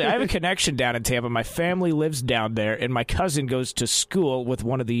 Actually, I have a connection down in Tampa. My family lives down there, and my cousin goes to school with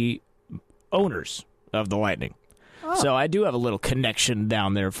one of the owners of the Lightning. Oh. So I do have a little connection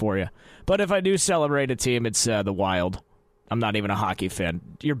down there for you. But if I do celebrate a team, it's the Wild. I'm not even a hockey fan.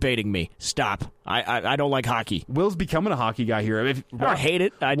 You're baiting me. Stop. I don't like hockey. Will's becoming a hockey guy here. I don't hate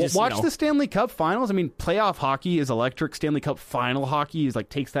it. I just watch the Stanley Cup Finals. I mean, playoff hockey is electric. Stanley Cup Final hockey is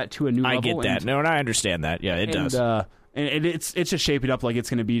takes that to a new level. I get that. And I understand that. Yeah, it does. And it's just shaping up like it's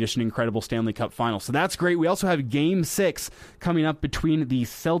going to be just an incredible Stanley Cup Final. So that's great. We also have Game 6 coming up between the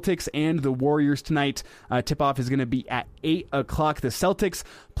Celtics and the Warriors tonight. Tip-off is going to be at 8 o'clock. The Celtics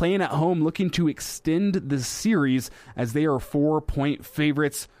playing at home, looking to extend the series as they are 4-point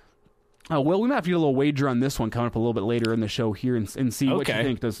favorites. Will, we might have to get a little wager on this one coming up a little bit later in the show here and see what you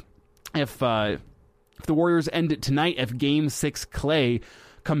think. If the Warriors end it tonight, if Game 6 Clay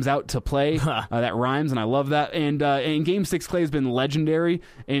comes out to play. That rhymes, and I love that. And in Game 6, Clay has been legendary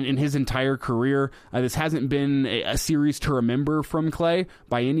in his entire career. This hasn't been a series to remember from Clay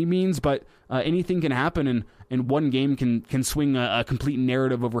by any means, but anything can happen, and one game can swing a complete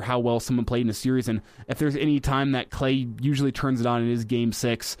narrative over how well someone played in a series. And if there's any time that Clay usually turns it on, it is Game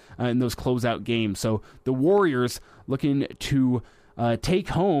 6 in those closeout games. So the Warriors looking to take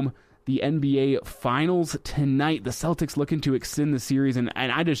home the NBA Finals tonight. The Celtics looking to extend the series, and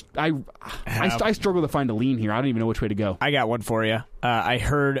I struggle to find a lean here. I don't even know which way to go. I got one for you.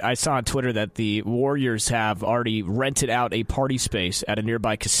 I saw on Twitter that the Warriors have already rented out a party space at a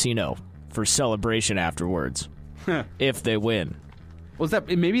nearby casino for celebration afterwards if they win. Was that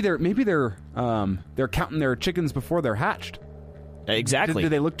maybe they're counting their chickens before they're hatched? Exactly.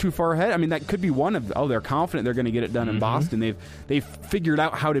 Did they look too far ahead? I mean, that could be one of. They're confident they're going to get it done in Boston. They've figured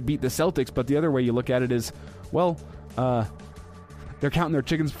out how to beat the Celtics. But the other way you look at it is, well, they're counting their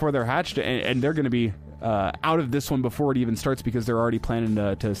chickens before they're hatched, and they're going to be out of this one before it even starts because they're already planning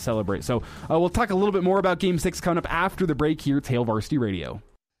to celebrate. So we'll talk a little bit more about Game 6 coming up after the break here at Hail Varsity Radio.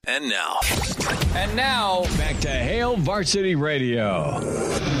 And now, back to Hail Varsity Radio.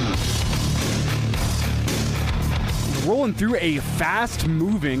 Rolling through a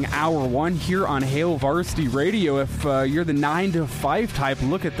fast-moving hour one here on Hail Varsity Radio. If you're the 9 to 5 type,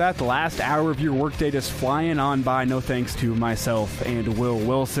 look at that. The last hour of your workday just flying on by. No thanks to myself and Will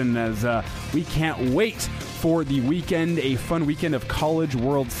Wilson, as we can't wait for the weekend. A fun weekend of College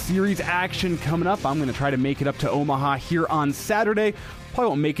World Series action coming up. I'm going to try to make it up to Omaha here on Saturday. Probably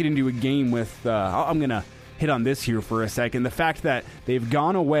won't make it into a game with... I'm going to hit on this here for a second. The fact that they've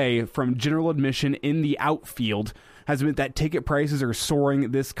gone away from general admission in the outfield has meant that ticket prices are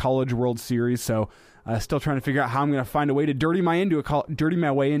soaring this College World Series. So still trying to figure out how I'm going to find a way to dirty my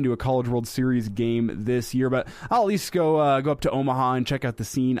way into a College World Series game this year. But I'll at least go up to Omaha and check out the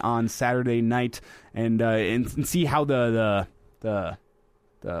scene on Saturday night and see how what's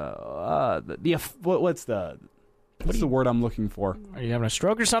the word I'm looking for? Are you having a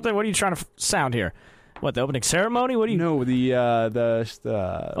stroke or something? What are you trying to sound here? What, the opening ceremony? What do you... No,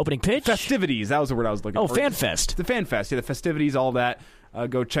 the opening pitch? Festivities. That was the word I was looking for. Oh, Fan Fest. The Fan Fest. Yeah, the festivities, all that.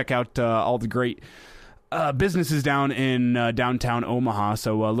 Go check out all the great businesses down in downtown Omaha.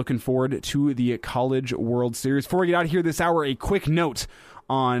 So looking forward to the College World Series. Before we get out of here this hour, a quick note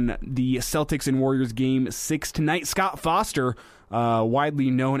on the Celtics and Warriors Game 6 tonight. Scott Foster, widely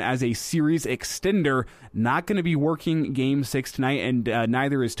known as a series extender, not going to be working Game 6 tonight, and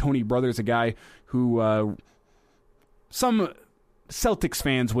neither is Tony Brothers, a guy who some Celtics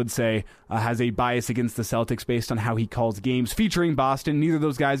fans would say has a bias against the Celtics based on how he calls games featuring Boston. Neither of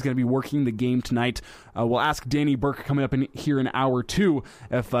those guys going to be working the game tonight. We'll ask Danny Burke coming up here in hour 2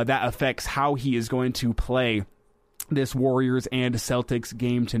 if that affects how he is going to play this Warriors and Celtics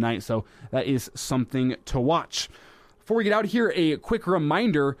game tonight. So that is something to watch. Before we get out here, a quick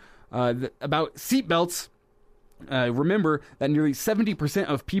reminder about seatbelts. Remember that nearly 70%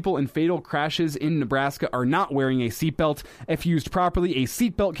 of people in fatal crashes in Nebraska are not wearing a seatbelt. If used properly, a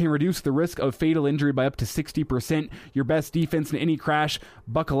seatbelt can reduce the risk of fatal injury by up to 60%. Your best defense in any crash.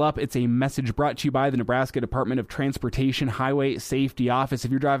 Buckle up. It's a message brought to you by the Nebraska Department of Transportation Highway Safety Office.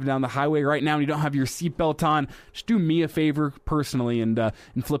 If you're driving down the highway right now and you don't have your seatbelt on, just do me a favor personally and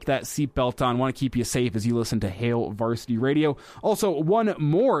flip that seatbelt on. Want to keep you safe as you listen to Hail Varsity Radio. Also, one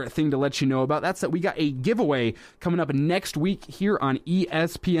more thing to let you know about, that's that we got a giveaway coming up next week here on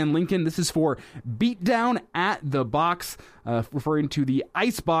ESPN Lincoln. This is for Beatdown at the Box, referring to the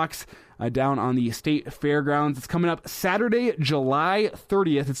Ice Box down on the State Fairgrounds. It's coming up Saturday, July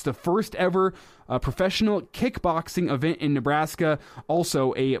 30th. It's the first ever professional kickboxing event in Nebraska.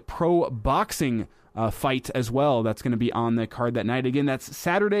 Also a pro boxing fight as well. That's going to be on the card that night. Again, that's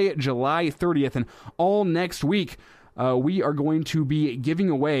Saturday, July 30th. And all next week, we are going to be giving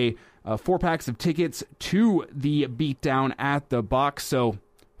away 4 packs of tickets to the Beatdown at the Box. So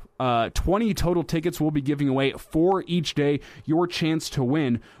 20 total tickets we'll be giving away for each day. Your chance to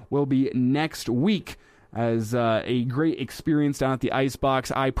win will be next week as a great experience down at the Ice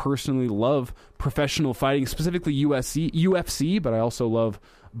Box. I personally love professional fighting, specifically UFC, but I also love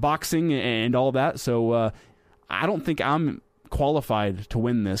boxing and all that. So I don't think I'm qualified to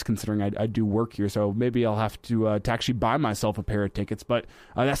win this, considering I do work here, so maybe I'll have to actually buy myself a pair of tickets. But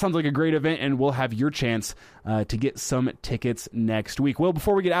that sounds like a great event, and we'll have your chance to get some tickets next week. Well,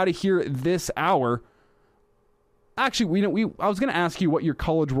 before we get out of here this hour, actually, I was going to ask you what your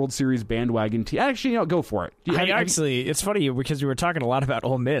College World Series bandwagon team. Actually, go for it. It's funny because we were talking a lot about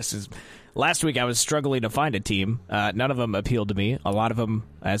Ole Miss. Last week I was struggling to find a team. None of them appealed to me. A lot of them,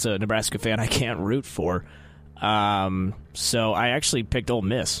 as a Nebraska fan, I can't root for. So I actually picked Ole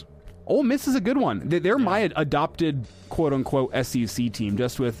Miss. Ole Miss is a good one. They're my adopted quote-unquote SEC team,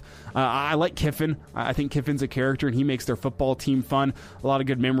 just with I like Kiffin. I think Kiffin's a character, and he makes their football team fun. A lot of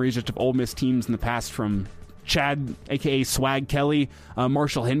good memories just of Ole Miss teams in the past, from Chad, a.k.a. Swag Kelly,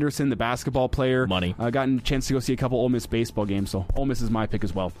 Marshall Henderson, the basketball player. Money. Gotten a chance to go see a couple Ole Miss baseball games, so Ole Miss is my pick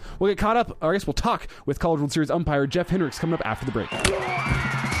as well. We'll get caught up, or I guess we'll talk with College World Series umpire Jeff Hendricks coming up after the break.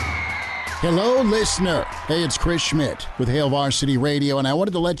 Hello, listener. Hey, it's Chris Schmidt with Hail Varsity Radio, and I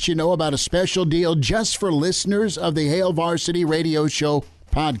wanted to let you know about a special deal just for listeners of the Hail Varsity Radio Show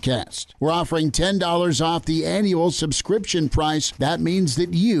podcast. We're offering $10 off the annual subscription price. That means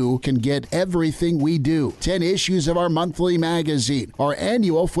that you can get everything we do. 10 issues of our monthly magazine, our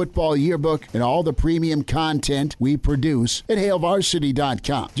annual football yearbook, and all the premium content we produce at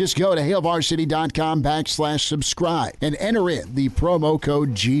HailVarsity.com. Just go to HailVarsity.com/subscribe and enter in the promo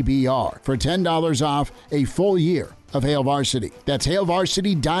code GBR for $10 off a full year of Hail Varsity. That's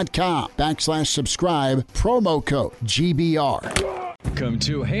HailVarsity.com/subscribe, promo code GBR. Welcome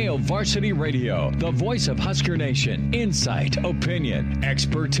to Hail Varsity Radio, the voice of Husker Nation. Insight, opinion,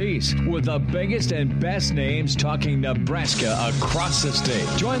 expertise, with the biggest and best names talking Nebraska across the state.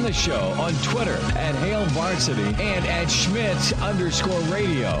 Join the show on Twitter at Hail Varsity and at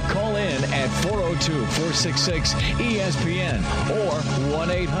Schmidt_radio. Call in at 402-466-ESPN or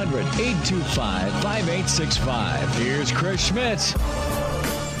 1-800-825-5865. Here's Chris Schmidt.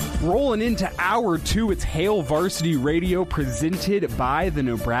 Rolling into hour 2, it's Hail Varsity Radio presented by the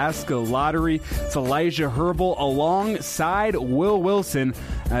Nebraska Lottery. It's Elijah Herbal alongside Will Wilson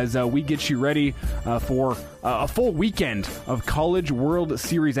as we get you ready for a full weekend of College World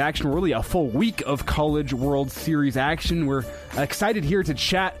Series action, really a full week of College World Series action. We're excited here to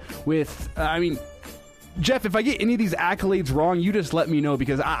chat with, Jeff, if I get any of these accolades wrong, you just let me know,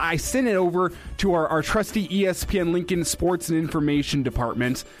 because I sent it over to our trusty ESPN Lincoln Sports and Information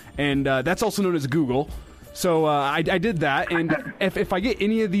Department, and that's also known as Google. So I did that, and if I get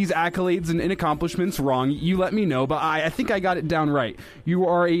any of these accolades and accomplishments wrong, you let me know, but I think I got it down right. You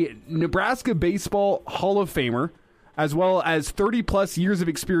are a Nebraska Baseball Hall of Famer, as well as 30-plus years of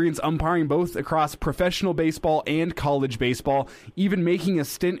experience umpiring both across professional baseball and college baseball, even making a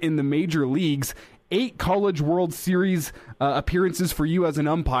stint in the major leagues. 8 College World Series appearances for you as an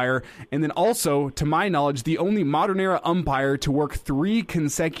umpire, and then also, to my knowledge, the only modern-era umpire to work 3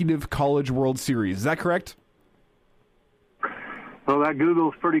 consecutive College World Series. Is that correct? Well, that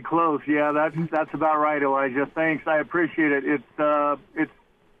Google's pretty close. Yeah, that's about right, Elijah. Thanks, I appreciate it.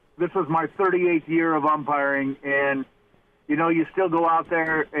 This was my 38th year of umpiring, and you still go out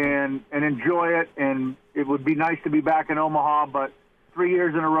there and enjoy it, and it would be nice to be back in Omaha, but 3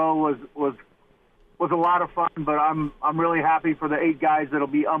 years in a row was a lot of fun, but I'm really happy for the 8 guys that'll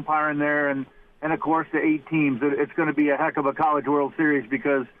be umpiring there, and of course the 8 teams. It's going to be a heck of a College World Series,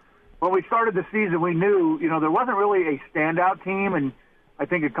 because when we started the season, we knew there wasn't really a standout team, and I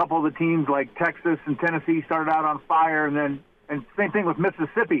think a couple of the teams like Texas and Tennessee started out on fire, and same thing with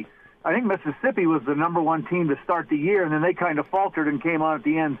Mississippi. I think Mississippi was the number 1 team to start the year, and then they kind of faltered and came on at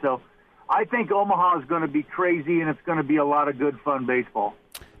the end. So I think Omaha is going to be crazy, and it's going to be a lot of good, fun baseball.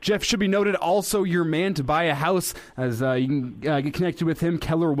 Jeff, should be noted also your man to buy a house, as you can get connected with him,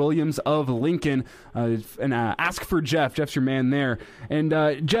 Keller Williams of Lincoln, and ask for Jeff. Jeff's your man there. And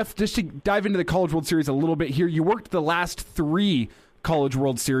Jeff, just to dive into the College World Series a little bit here, you worked the last 3 College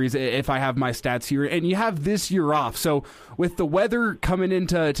World Series, if I have my stats here, and you have this year off. So with the weather coming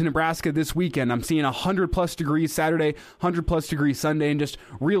into Nebraska this weekend, I'm seeing 100-plus degrees Saturday, 100-plus degrees Sunday, and just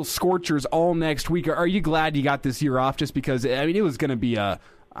real scorchers all next week. Are you glad you got this year off? Just because, it was going to be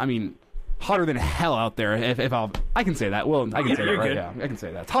hotter than hell out there. If I can say that. Well, I can say that right now. I can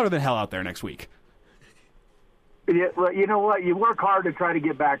say that. It's hotter than hell out there next week. Yeah, well, you know what? You work hard to try to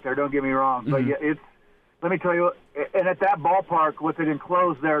get back there. Don't get me wrong, but let me tell you, and at that ballpark with it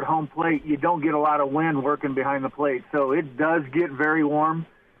enclosed there at home plate, you don't get a lot of wind working behind the plate, so it does get very warm.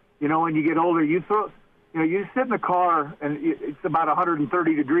 When you get older, you sit in the car and it's about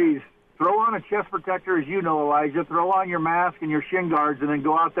 130 degrees. Throw on a chest protector, as you know, Elijah. Throw on your mask and your shin guards, and then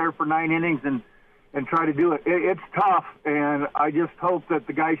go out there for 9 innings and try to do it. It's tough, and I just hope that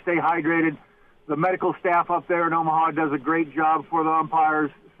the guys stay hydrated. The medical staff up there in Omaha does a great job for the umpires,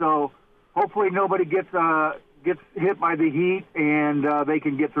 so hopefully nobody gets hit by the heat, and they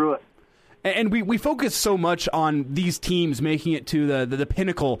can get through it. And we focus so much on these teams making it to the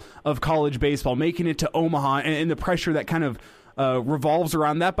pinnacle of college baseball, making it to Omaha, and the pressure that kind of revolves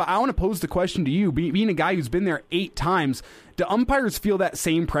around that. But I want to pose the question to you, being a guy who's been there 8 times, do umpires feel that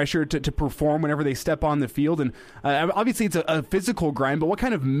same pressure to perform whenever they step on the field? And obviously it's a physical grind, but what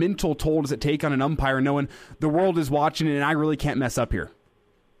kind of mental toll does it take on an umpire knowing the world is watching and I really can't mess up here?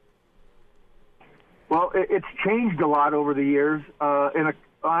 Well, it's changed a lot over the years. I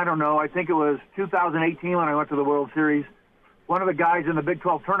don't know, I think it was 2018 when I went to the World Series. One of the guys in the Big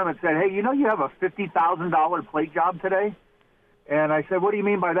 12 tournament said, "Hey, you have a $50,000 plate job today?" And I said, "What do you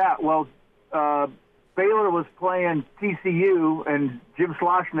mean by that?" Well, Baylor was playing TCU, and Jim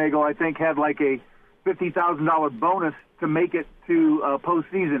Schlossnagle, I think, had like a $50,000 bonus to make it to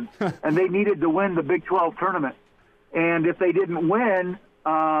postseason, and they needed to win the Big 12 tournament. And if they didn't win,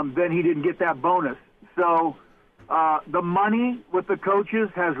 then he didn't get that bonus. So the money with the coaches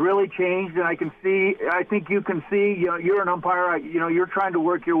has really changed, and I think you can see, you're an umpire, you're trying to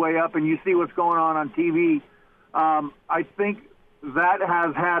work your way up, and you see what's going on TV. I think that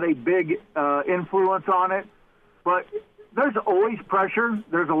has had a big influence on it, but there's always pressure.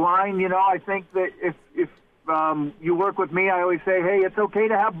 There's a line, I think that if you work with me, I always say, hey, it's okay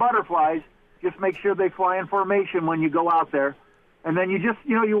to have butterflies. Just make sure they fly in formation when you go out there. And then you just,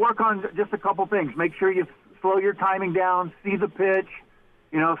 you work on just a couple things. Make sure you slow your timing down, see the pitch,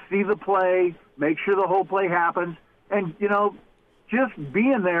 see the play, make sure the whole play happens. And, just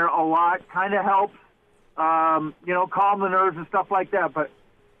being there a lot kind of helps, calm the nerves and stuff like that. But,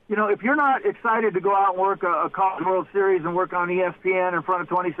 if you're not excited to go out and work a College World Series and work on ESPN in front of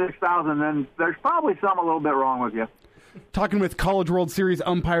 26,000, then there's probably something a little bit wrong with you. Talking with College World Series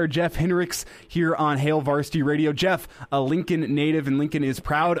umpire Jeff Hendricks here on Hail Varsity Radio. Jeff, a Lincoln native, and Lincoln is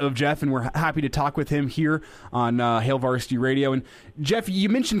proud of Jeff, and we're happy to talk with him here on Hail Varsity Radio. And Jeff, you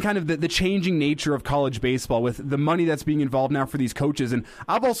mentioned kind of the changing nature of college baseball with the money that's being involved now for these coaches. And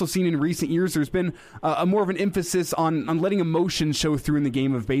I've also seen in recent years there's been a more of an emphasis on letting emotion show through in the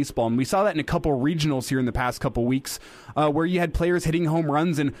game of baseball. And we saw that in a couple regionals here in the past couple weeks where you had players hitting home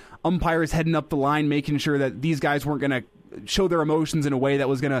runs and umpires heading up the line, making sure that these guys weren't going to show their emotions in a way that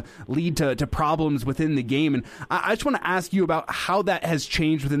was going to lead to problems within the game. And I just want to ask you about how that has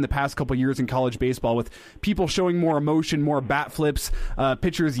changed within the past couple of years in college baseball, with people showing more emotion, more bat flips,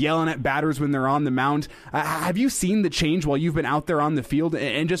 pitchers yelling at batters when they're on the mound. Have you seen the change while you've been out there on the field,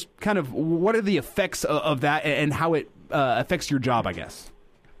 and just kind of what are the effects of that and how it affects your job, I guess?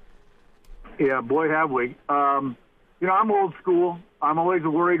 Yeah, boy, have we. I'm old school. I'm always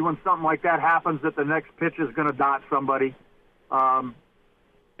worried when something like that happens that the next pitch is going to dot somebody. And,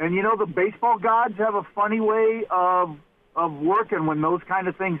 the baseball gods have a funny way of working when those kind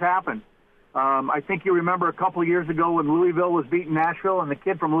of things happen. I think you remember a couple of years ago when Louisville was beating Nashville, and the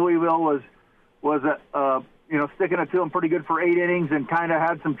kid from Louisville was sticking it to him pretty good for 8 innings and kind of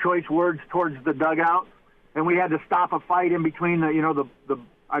had some choice words towards the dugout. And we had to stop a fight in between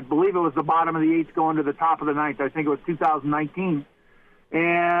I believe it was the bottom of the 8th going to the top of the 9th. I think it was 2019.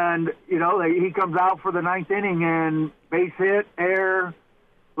 And, he comes out for the 9th inning and base hit, air,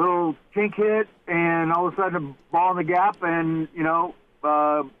 little chink hit, and all of a sudden a ball in the gap, and,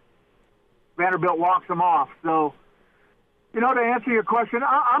 Vanderbilt walks him off. So, to answer your question,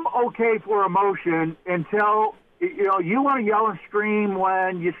 I'm okay for emotion until, you want to yell and scream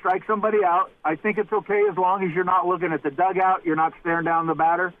when you strike somebody out. I think it's okay as long as you're not looking at the dugout, you're not staring down the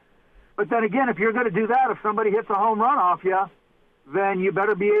batter. But then again, if you're going to do that, if somebody hits a home run off you, then you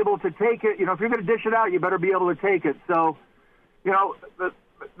better be able to take it. If you're going to dish it out, you better be able to take it. So,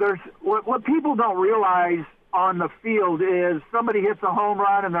 there's what people don't realize on the field is somebody hits a home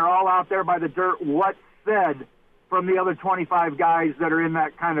run and they're all out there by the dirt. What's said from the other 25 guys that are in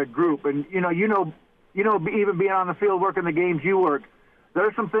that kind of group? And, even being on the field working the games you work,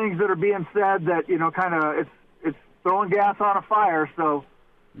 there's some things that are being said that, kind of it's throwing gas on a fire. So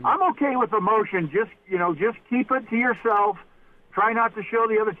I'm okay with emotion. Just keep it to yourself. Try not to show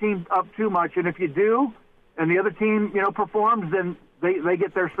the other team up too much. And if you do, and the other team, performs, then they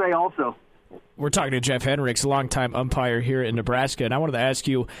get their say also. We're talking to Jeff Hendricks, a longtime umpire here in Nebraska, and I wanted to ask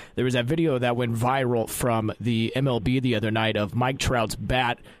you, there was that video that went viral from the MLB the other night of Mike Trout's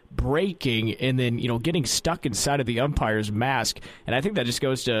bat breaking and then, getting stuck inside of the umpire's mask, and I think that just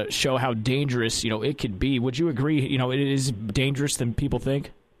goes to show how dangerous, it could be. Would you agree, it is dangerous than people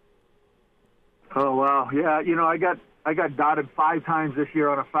think? Oh, wow. Yeah, I got dotted 5 times this year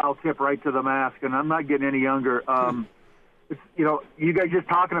on a foul tip right to the mask, and I'm not getting any younger. It's, you guys just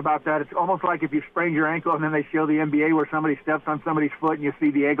talking about that. It's almost like if you sprained your ankle and then they show the NBA where somebody steps on somebody's foot and you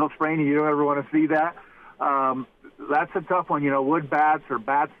see the ankle sprain and you don't ever want to see that. That's a tough one. Wood bats or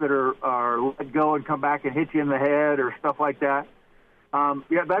bats that are let go and come back and hit you in the head or stuff like that.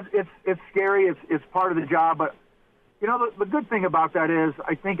 It's scary. It's part of the job. But, the good thing about that is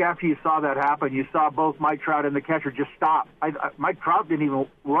I think after you saw that happen, you saw both Mike Trout and the catcher just stop. Mike Trout didn't even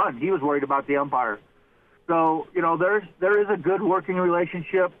run. He was worried about the umpire. So, there is a good working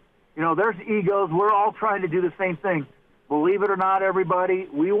relationship. There's egos. We're all trying to do the same thing. Believe it or not, everybody,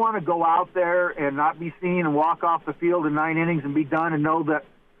 we want to go out there and not be seen and walk off the field in 9 innings and be done and know that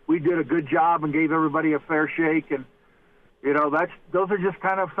we did a good job and gave everybody a fair shake. And, those are just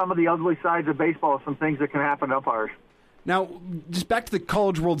kind of some of the ugly sides of baseball, some things that can happen to umpires. Now, just back to the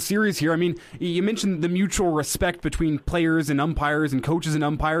College World Series here. I mean, you mentioned the mutual respect between players and umpires and coaches and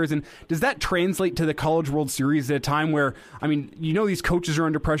umpires, and does that translate to the College World Series at a time where, I mean, these coaches are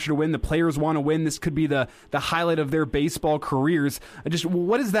under pressure to win, the players want to win, this could be the highlight of their baseball careers. Just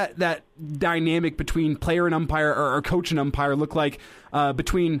what does that dynamic between player and umpire or coach and umpire look like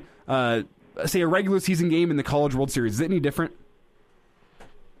between, say, a regular season game and the College World Series? Is it any different?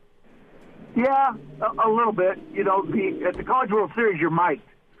 Yeah, a little bit. At the College World Series, you're mic'd,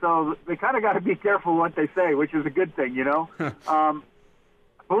 so they kind of got to be careful what they say, which is a good thing,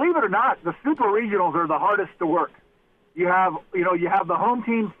 Believe it or not, the super regionals are the hardest to work. You have the home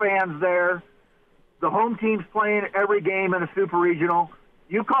team fans there. The home team's playing every game in a super regional.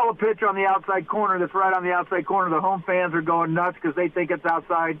 You call a pitch on the outside corner that's right on the outside corner. The home fans are going nuts because they think it's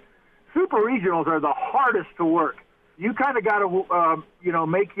outside. Super regionals are the hardest to work. You kind of got to,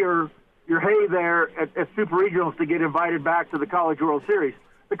 make your hay there at Super Regionals to get invited back to the College World Series.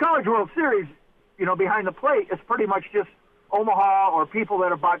 The College World Series, behind the plate, is pretty much just Omaha or people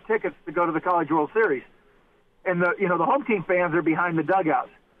that have bought tickets to go to the College World Series. And the home team fans are behind the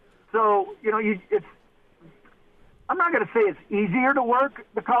dugouts. So, I'm not going to say it's easier to work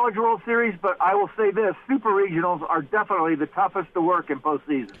the College World Series, but I will say this, Super Regionals are definitely the toughest to work in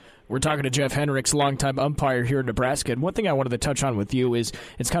postseason. We're talking to Jeff Hendricks, longtime umpire here in Nebraska. And one thing I wanted to touch on with you is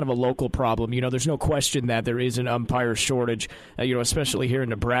it's kind of a local problem. There's no question that there is an umpire shortage, especially here in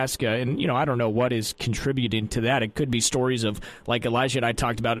Nebraska. And, I don't know what is contributing to that. It could be stories of, like Elijah and I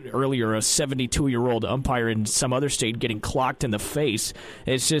talked about earlier, a 72-year-old umpire in some other state getting clocked in the face.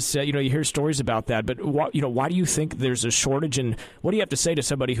 It's just, you hear stories about that. But, why do you think there's a shortage? And what do you have to say to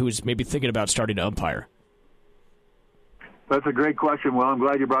somebody who's maybe thinking about starting to umpire? That's a great question. Well, I'm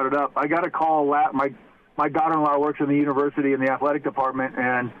glad you brought it up. I got a call. My daughter-in-law works in the university in the athletic department,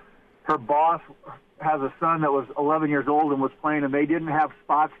 and her boss has a son that was 11 years old and was playing, and they didn't have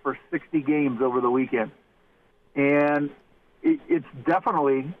spots for 60 games over the weekend. And it's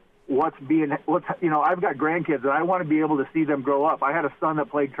definitely I've got grandkids, and I want to be able to see them grow up. I had a son that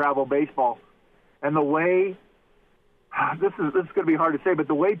played travel baseball, and the way this is going to be hard to say, but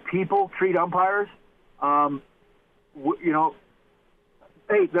the way people treat umpires.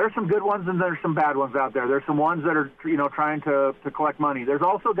 Hey, there's some good ones and there's some bad ones out there. There's some ones that are, trying to collect money. There's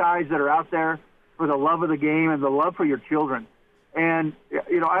also guys that are out there for the love of the game and the love for your children. And,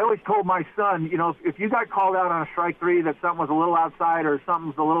 I always told my son, if you got called out on a strike three that something was a little outside or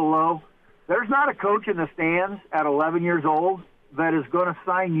something's a little low, there's not a coach in the stands at 11 years old that is going to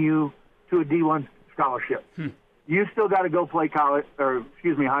sign you to a D1 scholarship. You still got to go play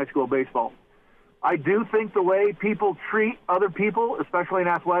high school baseball. I do think the way people treat other people, especially in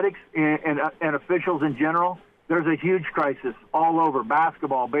athletics and officials in general, there's a huge crisis all over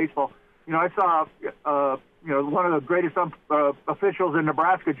basketball, baseball. I saw, one of the greatest officials in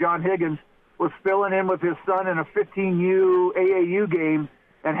Nebraska, John Higgins, was filling in with his son in a 15U AAU game,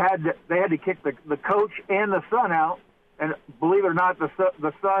 and they had to kick the coach and the son out. And believe it or not, the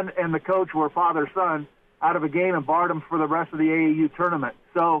son and the coach were father-son out of a game and barred them for the rest of the AAU tournament.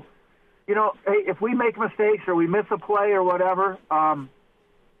 So, hey, if we make mistakes or we miss a play or whatever,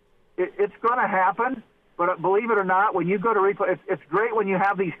 it's going to happen. But believe it or not, when you go to replay, it's great when you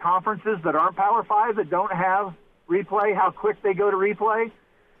have these conferences that aren't Power 5 that don't have replay, how quick they go to replay.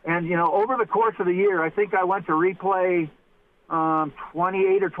 And, over the course of the year, I think I went to replay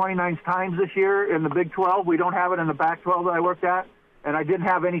 28 or 29 times this year in the Big 12. We don't have it in the Back 12 that I worked at, and I didn't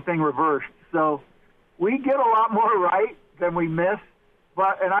have anything reversed. So we get a lot more right than we miss.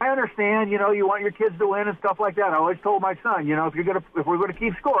 And I understand, you want your kids to win and stuff like that. I always told my son, if we're going to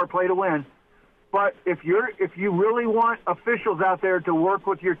keep score, play to win. But if you really want officials out there to work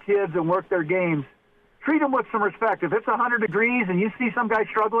with your kids and work their games, treat them with some respect. If it's 100 degrees and you see some guy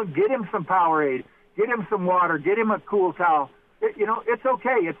struggling, get him some Powerade, get him some water, get him a cool towel. It's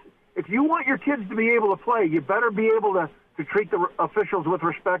okay. If you want your kids to be able to play, you better be able to treat the officials with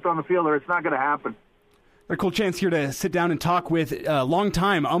respect on the field, or it's not going to happen. A cool chance here to sit down and talk with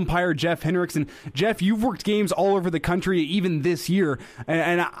longtime umpire Jeff Hendricks. And Jeff, you've worked games all over the country, even this year.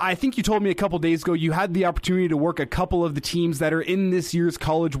 And I think you told me a couple days ago you had the opportunity to work a couple of the teams that are in this year's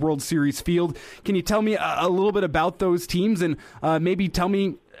College World Series field. Can you tell me a little bit about those teams and maybe tell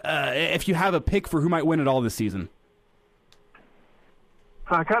me if you have a pick for who might win it all this season?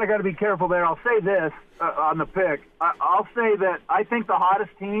 I kind of got to be careful there. I'll say this on the pick. I'll say that I think the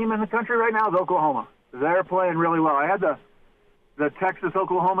hottest team in the country right now is Oklahoma. They're playing really well. I had the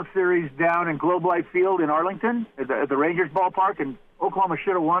Texas-Oklahoma series down in Globe Life Field in Arlington at the Rangers ballpark, and Oklahoma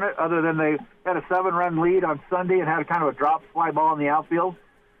should have won it other than they had a 7-run lead on Sunday and had kind of a drop fly ball in the outfield.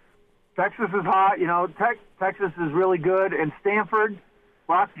 Texas is hot. Texas is really good. And Stanford,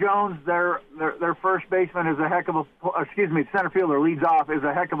 Brock Jones, their first baseman is a heck of center fielder leads off, is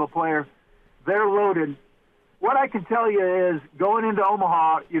a heck of a player. They're loaded. What I can tell you is going into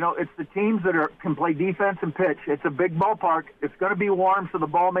Omaha, it's the teams that can play defense and pitch. It's a big ballpark. It's going to be warm, so the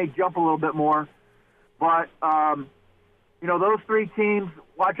ball may jump a little bit more. But, those three teams,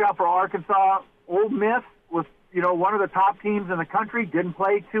 watch out for Arkansas. Ole Miss was, one of the top teams in the country, didn't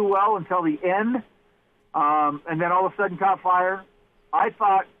play too well until the end, and then all of a sudden caught fire. I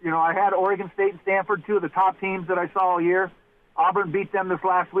thought, I had Oregon State and Stanford, two of the top teams that I saw all year. Auburn beat them this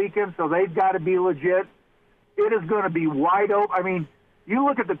last weekend, so they've got to be legit. It is going to be wide open. I mean, you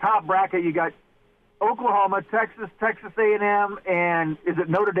look at the top bracket, you got Oklahoma, Texas, Texas A&M, and is it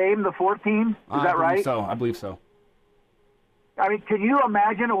Notre Dame, the fourth team? Is that right? I believe so. I mean, can you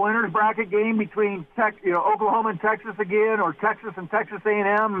imagine a winner's bracket game between Oklahoma and Texas again, or Texas and Texas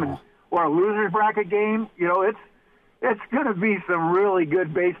A&M, or a loser's bracket game? It's going to be some really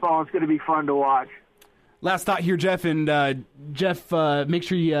good baseball. It's going to be fun to watch. Last thought here, Jeff, and Jeff, make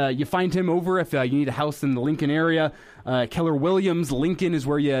sure you find him over if you need a house in the Lincoln area. Keller Williams, Lincoln is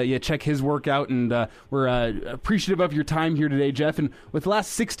where you check his work out, and we're appreciative of your time here today, Jeff. And with the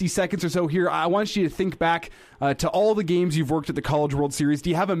last 60 seconds or so here, I want you to think back to all the games you've worked at the College World Series. Do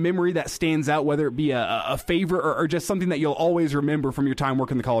you have a memory that stands out, whether it be a favorite or just something that you'll always remember from your time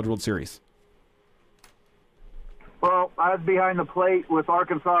working the College World Series? Well, I was behind the plate with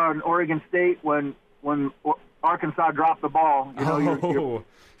Arkansas and Oregon State when Arkansas dropped the ball.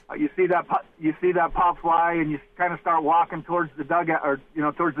 You see that pop fly, and you kind of start walking towards the dugout or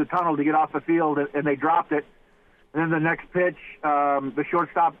towards the tunnel to get off the field, and they dropped it. And then the next pitch, the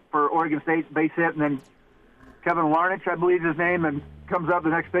shortstop for Oregon State base hit, and then Kevin Larnach, I believe his name, and comes up the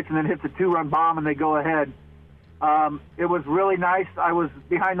next pitch and then hits a 2-run bomb, and they go ahead. It was really nice. I was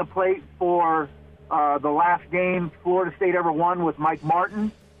behind the plate for the last game Florida State ever won with Mike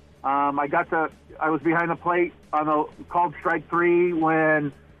Martin. I was behind the plate on the called strike 3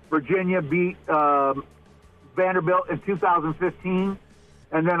 when Virginia beat Vanderbilt in 2015,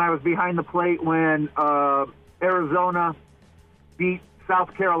 and then I was behind the plate when Arizona beat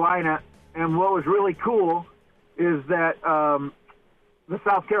South Carolina. And what was really cool is that the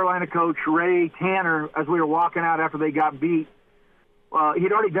South Carolina coach, Ray Tanner, as we were walking out after they got beat,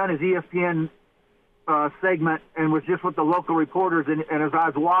 he'd already done his ESPN segment and was just with the local reporters. And as I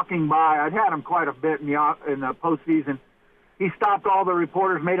was walking by, I'd had him quite a bit in the postseason. He stopped all the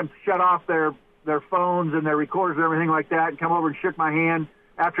reporters, made them shut off their phones and their recorders and everything like that, and come over and shook my hand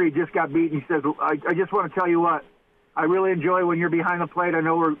after he just got beat. And he says, I just want to tell you what, I really enjoy when you're behind the plate. I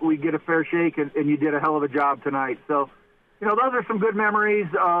know we get a fair shake, and you did a hell of a job tonight. So, those are some good memories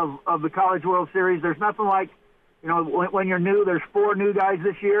of the College World Series. There's nothing like, when you're new, there's 4 new guys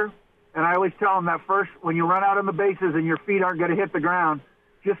this year. And I always tell them that first, when you run out on the bases and your feet aren't going to hit the ground,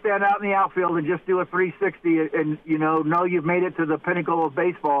 just stand out in the outfield and just do a 360 and know you've made it to the pinnacle of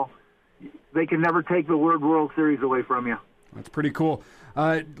baseball. They can never take the word World Series away from you. That's pretty cool.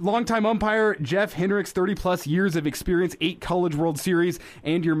 Longtime umpire Jeff Henricks, 30-plus years of experience, 8 College World Series,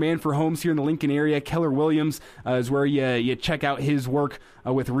 and your man for homes here in the Lincoln area. Keller Williams is where you check out his work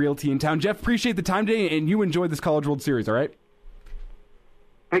with Realty in Town. Jeff, appreciate the time today, and you enjoyed this College World Series, all right?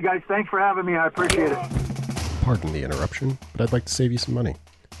 Hey, guys, thanks for having me. I appreciate it. Pardon the interruption, but I'd like to save you some money.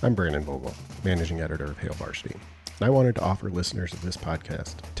 I'm Brandon Vogel, managing editor of Hail Varsity, and I wanted to offer listeners of this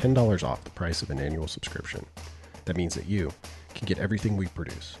podcast $10 off the price of an annual subscription. That means that you can get everything we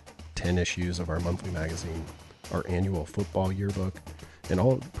produce, 10 issues of our monthly magazine, our annual football yearbook, and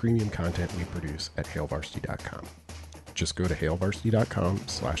all of the premium content we produce at hailvarsity.com. Just go to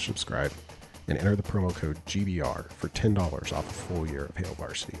hailvarsity.com/subscribe and enter the promo code GBR for $10 off a full year of Hail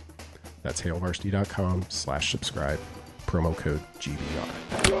Varsity. That's hailvarsity.com/subscribe, promo code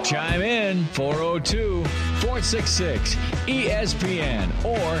GBR. Chime in 402-466-ESPN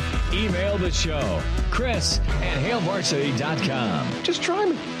or email the show, Chris@hailvarsity.com. Just try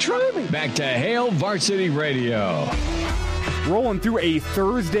me. Back to Hail Varsity Radio. Rolling through a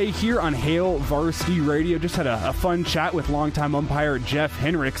Thursday here on Hail Varsity Radio. Just had a fun chat with longtime umpire Jeff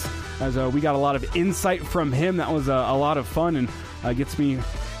Henricks, as we got a lot of insight from him. That was a lot of fun, and gets me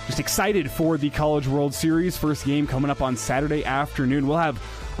just excited for the College World Series. First game coming up on Saturday afternoon. We'll have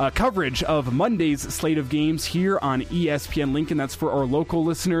coverage of Monday's slate of games here on ESPN Lincoln. That's for our local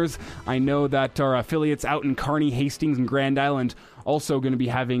listeners. I know that our affiliates out in Kearney, Hastings, and Grand Island also going to be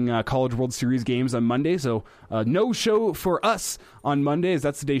having College World Series games on Monday, so no show for us on Monday, as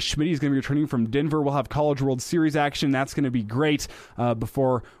that's the day Schmitty is going to be returning from Denver. We'll have College World Series action. That's going to be great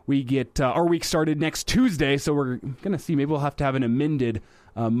before we get our week started next Tuesday, so we're going to see, maybe we'll have to have an amended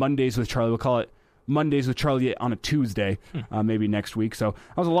Mondays with Charlie. We'll call it Mondays with Charlie on a Tuesday, maybe next week. So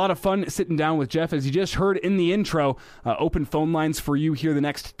that was a lot of fun sitting down with Jeff. As you just heard in the intro, open phone lines for you here the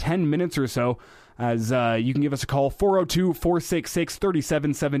next 10 minutes or so, as you can give us a call,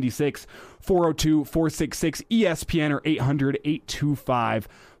 402-466-3776, 402-466-ESPN, or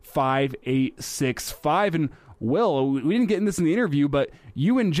 800-825-5865. And Will, we didn't get in this in the interview, but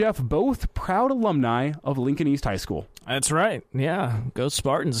you and Jeff, both proud alumni of Lincoln East High School. That's right. Yeah, go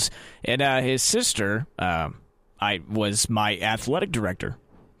Spartans. And his sister, I was my athletic director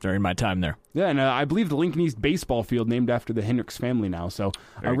during my time there. Yeah, and I believe the Lincoln East baseball field named after the Hendricks family now. So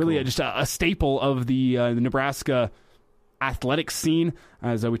really cool. just a staple of the Nebraska athletic scene.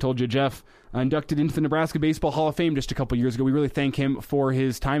 As we told you, Jeff inducted into the Nebraska Baseball Hall of Fame just a couple years ago. We really thank him for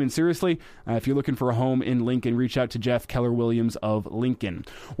his time. And seriously, if you're looking for a home in Lincoln, reach out to Jeff Keller-Williams of Lincoln.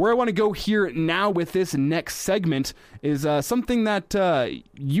 Where I want to go here now with this next segment is something that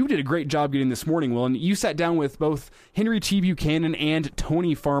you did a great job getting this morning, Will. And you sat down with both Henry T. Buchanan and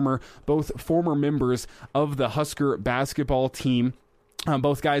Tony Farmer, both former members of the Husker basketball team.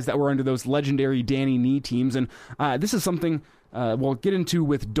 Both guys that were under those legendary Danny Nee teams. And this is something we'll get into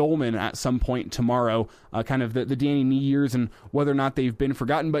with Dolman at some point tomorrow, kind of the Danny Nee years and whether or not they've been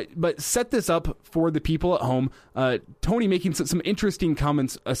forgotten. But set this up for the people at home. Tony making some interesting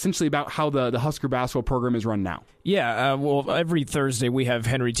comments essentially about how the Husker basketball program is run now. Yeah, well, every Thursday we have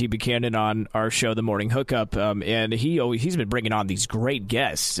Henry T. Buchanan on our show, The Morning Hookup, and he's been bringing on these great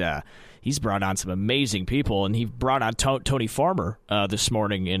guests. He's brought on some amazing people, and he brought on Tony Farmer this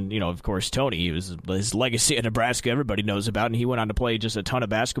morning. And, of course, Tony, his legacy at Nebraska everybody knows about, and he went on to play just a ton of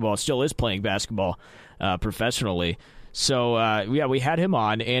basketball, still is playing basketball professionally. So, we had him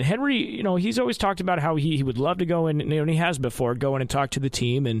on. And Henry, he's always talked about how he would love to go in, and he has before, go in and talk to the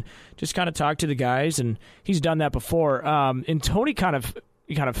team and just kind of talk to the guys, and he's done that before. And Tony kind of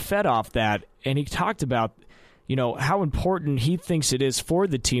fed off that, and he talked about how important he thinks it is for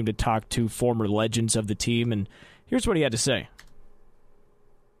the team to talk to former legends of the team, and here's what he had to say.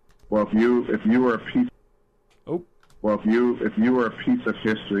 Well, if you were a piece, if you were a piece of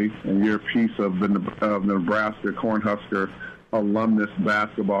history and you're a piece of the Nebraska Cornhusker alumnus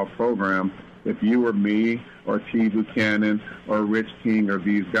basketball program, if you were me or T. Buchanan or Rich King or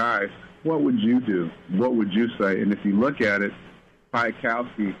these guys, what would you do? What would you say? And if you look at it,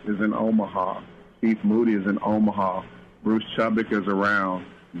 Piakowski is in Omaha. Keith Moody is in Omaha. Bruce Chubbuck is around.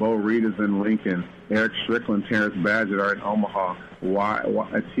 Bo Reed is in Lincoln. Eric Strickland, Terrence Badgett are in Omaha. Why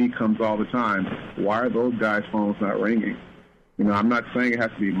T comes all the time. Why are those guys' phones not ringing? I'm not saying it has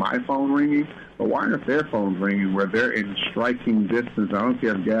to be my phone ringing, but why aren't their phones ringing where they're in striking distance? I don't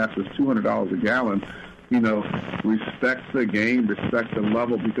care if gas is $200 a gallon. Respect the game, respect the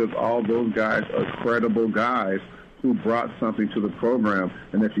level, because all those guys are credible guys who brought something to the program.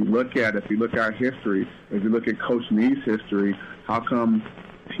 And if you look at our history, if you look at Coach Nee's history, how come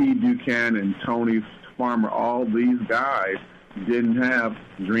T. Buchanan, Tony Farmer, all these guys didn't have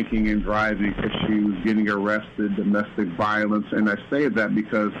drinking and driving issues, getting arrested, domestic violence? And I say that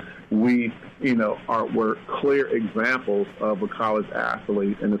because we're clear examples of a college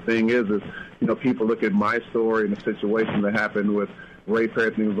athlete. And the thing is people look at my story and the situation that happened with Ray Perry,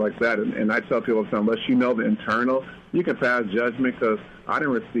 things like that. And I tell people, unless you know the internal, you can pass judgment, because I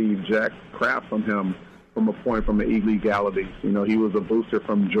didn't receive jack crap from him from a point from the illegalities. He was a booster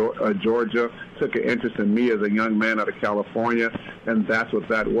from Georgia, took an interest in me as a young man out of California, and that's what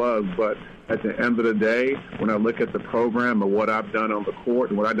that was. But at the end of the day, when I look at the program and what I've done on the court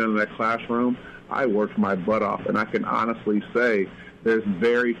and what I've done in that classroom, I worked my butt off. And I can honestly say there's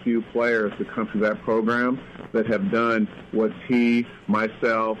very few players that come through that program that have done what T,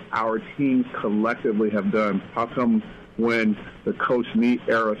 myself, our teams collectively have done. How come when the Coach Nee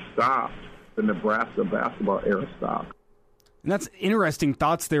era stopped, the Nebraska basketball era stopped? And that's interesting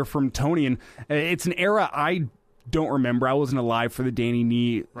thoughts there from Tony. And it's an era I don't remember. I wasn't alive for the Danny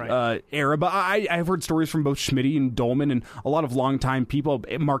Nee era, but I've heard stories from both Schmitty and Dolman and a lot of longtime people,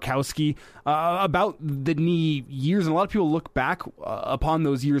 Markowski, about the Nee years. And a lot of people look back upon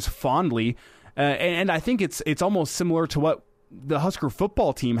those years fondly. And I think it's almost similar to what the Husker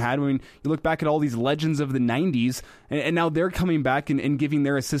football team had. I mean, you look back at all these legends of the 90s, and now they're coming back and giving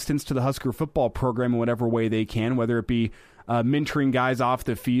their assistance to the Husker football program in whatever way they can, whether it be mentoring guys off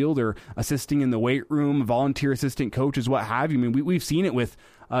the field or assisting in the weight room, volunteer assistant coaches, what have you. I mean, we've seen it with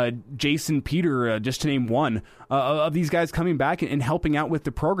Jason Peter, just to name one, of these guys coming back and helping out with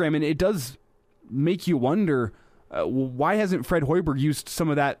the program. And it does make you wonder, why hasn't Fred Hoiberg used some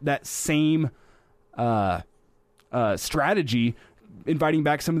of that same strategy, inviting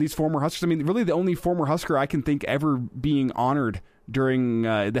back some of these former Huskers? I mean, really the only former Husker I can think ever being honored during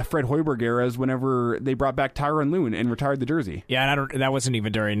the Fred Hoiberg era is whenever they brought back Tyronn Lue and retired the jersey. Yeah, and that wasn't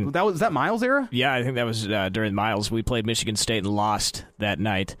even during... Was that Miles' era? Yeah, I think that was during Miles. We played Michigan State and lost that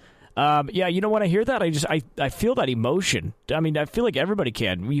night. Yeah, you know, when I hear that, I feel that emotion. I mean, I feel like everybody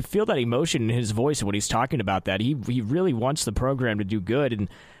can. You feel that emotion in his voice when he's talking about that. He really wants the program to do good, and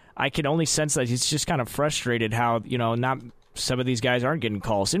I can only sense that he's just kind of frustrated how, you know, not some of these guys aren't getting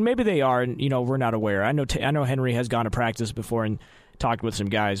calls. And maybe they are, and, you know, we're not aware. I know Henry has gone to practice before and talked with some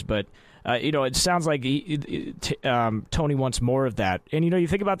guys, but, you know, it sounds like Tony wants more of that. And, you know, you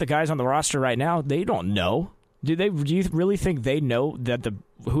think about the guys on the roster right now, they don't know. Do you really think they know that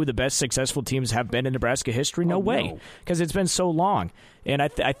who the best successful teams have been in Nebraska history? No way, because it's been so long. And I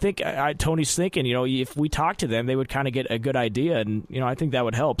think Tony's thinking, you know, if we talk to them, they would kind of get a good idea, and you know, I think that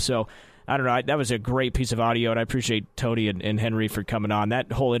would help. So I don't know. That was a great piece of audio, and I appreciate Tony and Henry for coming on.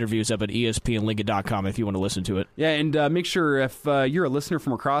 That whole interview is up at ESPNLincoln.com if you want to listen to it. Yeah, and make sure if you're a listener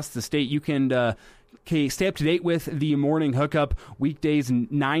from across the state, you can. Stay up to date with the Morning Hookup weekdays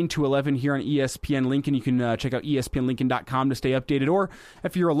 9 to 11 here on ESPN Lincoln. You can check out ESPNLincoln.com to stay updated. Or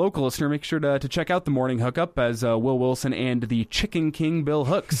if you're a local listener, make sure to check out the Morning Hookup as Will Wilson and the Chicken King Bill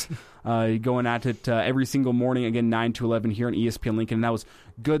Hooks going at it every single morning, again, 9 to 11 here on ESPN Lincoln. And that was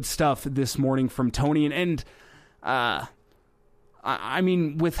good stuff this morning from Tony. And I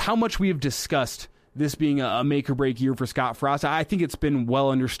mean, with how much we have discussed this being a make-or-break year for Scott Frost, I think it's been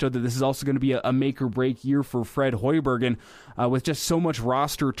well understood that this is also going to be a make-or-break year for Fred Hoiberg. And with just so much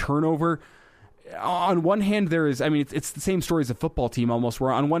roster turnover, on one hand, there is, I mean, it's the same story as a football team almost,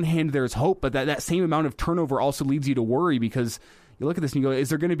 where on one hand there's hope, but that same amount of turnover also leads you to worry, because you look at this and you go, is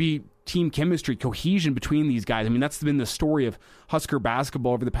there going to be team chemistry, cohesion between these guys? I mean, that's been the story of Husker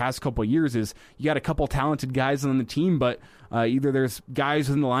basketball over the past couple of years, is you got a couple talented guys on the team, but either there's guys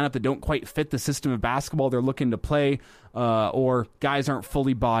within the lineup that don't quite fit the system of basketball they're looking to play, or guys aren't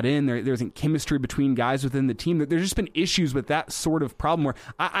fully bought in. There isn't chemistry between guys within the team. There's just been issues with that sort of problem where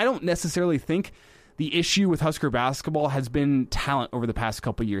I don't necessarily think the issue with Husker basketball has been talent over the past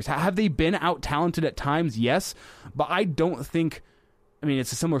couple of years. Have they been out-talented at times? Yes, but I don't think, I mean,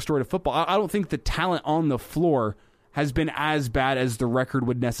 it's a similar story to football. I don't think the talent on the floor has been as bad as the record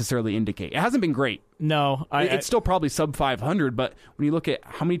would necessarily indicate. It hasn't been great. No. It's still probably sub 500, but when you look at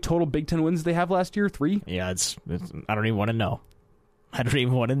how many total Big Ten wins they have last year, 3? Yeah, it's I don't even want to know. I don't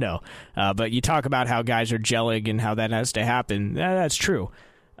even want to know. But you talk about how guys are gelling and how that has to happen. That's true.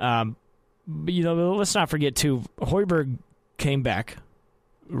 But, you know, let's not forget, too, Hoiberg came back,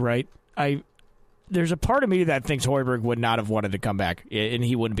 right? There's a part of me that thinks Hoiberg would not have wanted to come back, and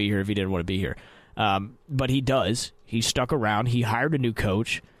he wouldn't be here if he didn't want to be here. But he does. He stuck around. He hired a new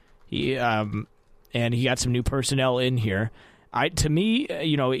coach. And he got some new personnel in here. To me,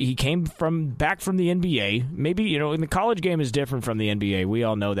 you know, he came back from the NBA. Maybe, you know, and the college game is different from the NBA. We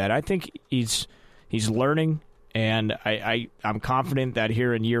all know that. I think he's learning, and I'm confident that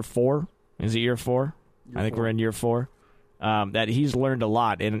here in year 4, is it year 4? I think we're in year 4. That he's learned a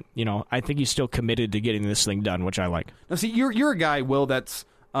lot, and you know, I think he's still committed to getting this thing done, which I like. Now, see, you're a guy, Will, that's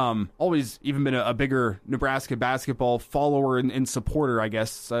always even been a bigger Nebraska basketball follower and supporter, I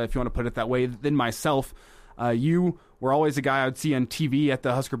guess, if you want to put it that way, than myself. You were always a guy I would see on TV at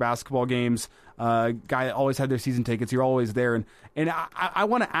the Husker basketball games. Guy that always had their season tickets. You're always there, and I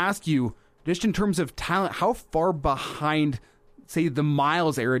want to ask you, just in terms of talent, how far behind, say, the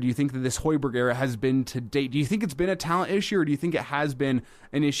Miles era do you think that this Hoiberg era has been to date? Do you think it's been a talent issue, or do you think it has been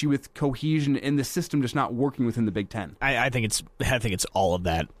an issue with cohesion in the system just not working within the Big Ten? I think it's all of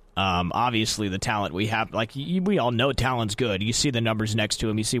that. Obviously, the talent we have, like we all know, talent's good. You see the numbers next to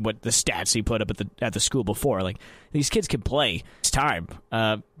him. You see what the stats he put up at the school before. Like, these kids can play. It's time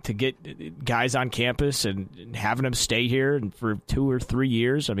to get guys on campus and having them stay here and for 2 or 3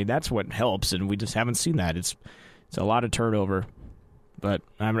 years. I mean, that's what helps, and we just haven't seen that. It's a lot of turnover. But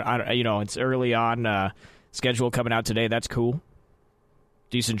you know, it's early on. Schedule coming out today. That's cool.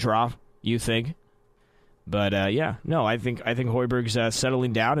 Decent draw, you think? But yeah, no, I think Hoiberg's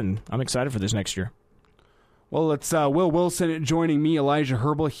settling down, and I'm excited for this next year. Well, it's Will Wilson joining me, Elijah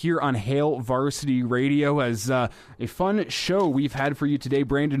Herbal, here on Hail Varsity Radio, as a fun show we've had for you today.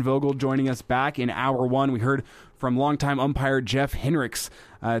 Brandon Vogel joining us back in Hour 1. We heard from longtime umpire Jeff Henricks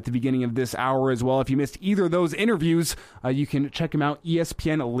at the beginning of this hour as well. If you missed either of those interviews, you can check them out,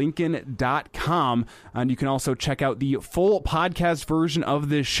 ESPNLincoln.com. And you can also check out the full podcast version of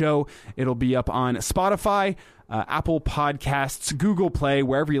this show. It'll be up on Spotify, Apple Podcasts, Google Play,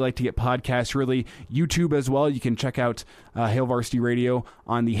 wherever you like to get podcasts, really. YouTube as well. You can check out Hail Varsity Radio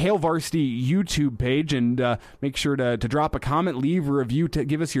on the Hail Varsity YouTube page, and make sure to drop a comment, leave a review, to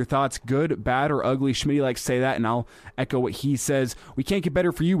give us your thoughts, good, bad, or ugly. Schmitty likes to say that, and I'll echo what he says. We can't get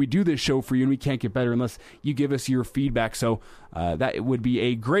better for you. We do this show for you, and we can't get better unless you give us your feedback. So that would be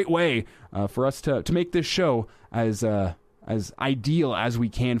a great way for us to make this show as ideal as we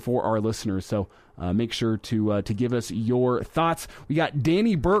can for our listeners. So make sure to give us your thoughts. We got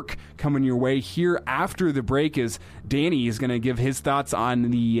Danny Burke coming your way here after the break, as Danny is going to give his thoughts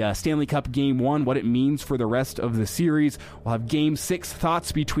on the Stanley Cup Game 1, what it means for the rest of the series. We'll have Game 6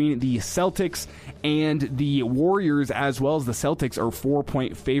 thoughts between the Celtics and the Warriors, as well as the Celtics are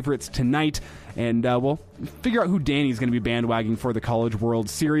 4-point favorites tonight. And we'll figure out who Danny's going to be bandwagoning for the College World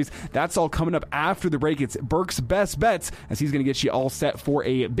Series. That's all coming up after the break. It's Burke's Best Bets, as he's going to get you all set for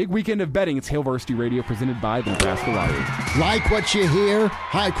a big weekend of betting. It's Hail Varsity Radio, presented by the Nebraska Lottery. Like what you hear?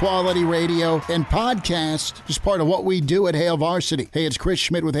 High-quality radio and podcast is part of what we do at Hail Varsity. Hey, it's Chris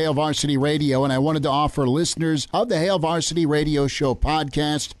Schmidt with Hail Varsity Radio, and I wanted to offer listeners of the Hail Varsity Radio Show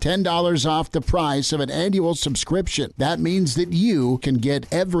podcast $10 off the price of an annual subscription. That means that you can get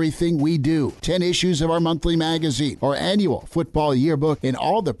everything we do. 10 issues of our monthly magazine, our annual football yearbook, and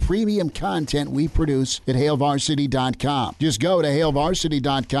all the premium content we produce at HailVarsity.com. Just go to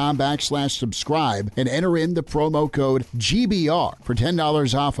HailVarsity.com/subscribe and enter in the promo code GBR for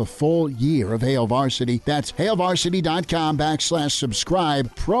 $10 off a full year of Hail Varsity. That's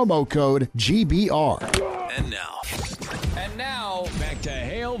HailVarsity.com/subscribe, promo code GBR. And now, back to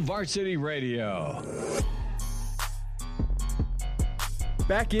Hail Varsity Radio.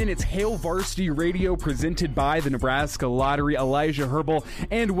 Back in, it's Hail Varsity Radio, presented by the Nebraska Lottery. Elijah Herbal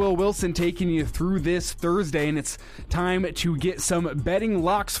and Will Wilson taking you through this Thursday, and it's time to get some betting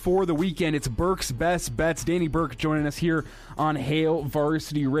locks for the weekend. It's Burke's Best Bets. Danny Burke joining us here on Hail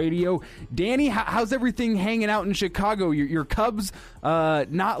Varsity Radio. Danny, how's everything hanging out in Chicago? Your Cubs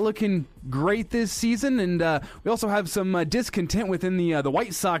not looking great this season, and we also have some discontent within the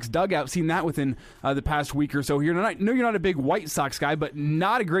White Sox dugout. Seen that within the past week or so here. I know you're not a big White Sox guy, but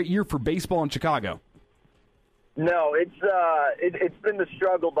not a great year for baseball in Chicago. No, it's been the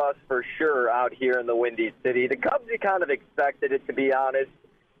struggle bus for sure out here in the Windy City. The Cubs, you kind of expected it, to be honest.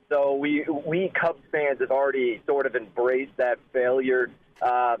 So we Cubs fans have already sort of embraced that failure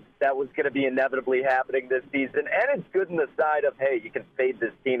that was going to be inevitably happening this season. And it's good in the side of, hey, you can fade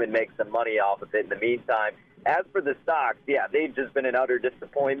this team and make some money off of it in the meantime. As for the Sox, yeah, they've just been an utter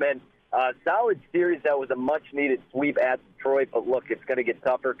disappointment. Solid series. That was a much-needed sweep at Detroit, but look, it's going to get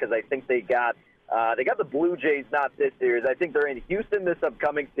tougher because I think they got the Blue Jays, not this series. I think they're in Houston this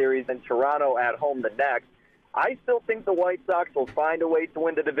upcoming series and Toronto at home the next. I still think the White Sox will find a way to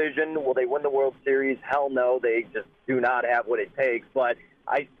win the division. Will they win the World Series? Hell no. They just do not have what it takes. But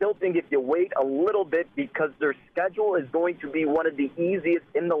I still think if you wait a little bit, because their schedule is going to be one of the easiest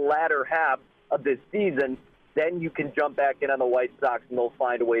in the latter half of this season, then you can jump back in on the White Sox and they'll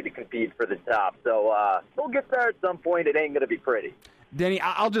find a way to compete for the top. So they'll get there at some point. It ain't going to be pretty. Danny,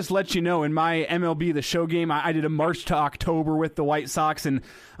 I'll just let you know, in my MLB The Show game, I did a March to October with the White Sox, and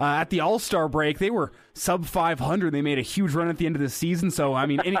at the All-Star break, they were sub 500. They made a huge run at the end of the season, so, I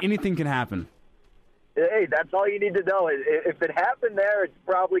mean, anything can happen. Hey, that's all you need to know. If it happened there, it's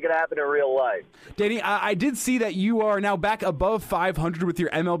probably going to happen in real life. Danny, I did see that you are now back above 500 with your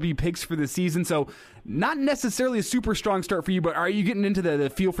MLB picks for the season, so not necessarily a super strong start for you, but are you getting into the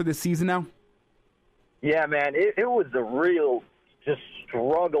feel for this season now? Yeah, man, it was a real just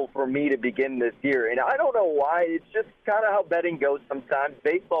struggle for me to begin this year. And I don't know why. It's just kind of how betting goes sometimes.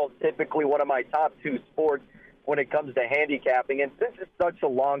 Baseball is typically one of my top two sports when it comes to handicapping. And since it's such a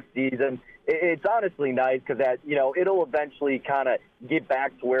long season, it's honestly nice because it'll eventually kind of get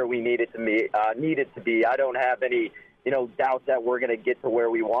back to where we need it to be. I don't have any doubt that we're going to get to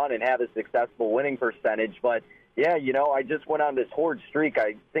where we want and have a successful winning percentage. But yeah, I just went on this horrid streak.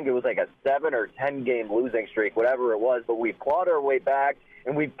 I think it was like a 7 or 10 game losing streak, whatever it was. But we've clawed our way back,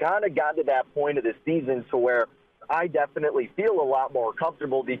 and we've kind of gotten to that point of the season to where I definitely feel a lot more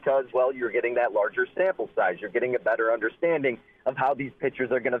comfortable because, well, you're getting that larger sample size. You're getting a better understanding of how these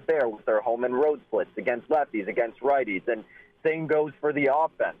pitchers are going to fare with their home and road splits against lefties, against righties, and same goes for the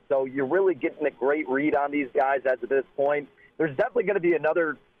offense. So you're really getting a great read on these guys as of this point. There's definitely going to be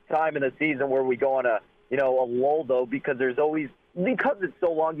another time in the season where we go on a lull, though, because it's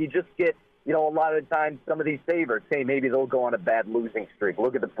so long, you just get, a lot of the times some of these favorites, hey, maybe they'll go on a bad losing streak.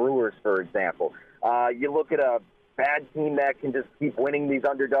 Look at the Brewers, for example. You look at a bad team that can just keep winning these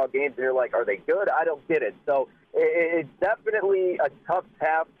underdog games, and you're like, are they good? I don't get it. So it's definitely a tough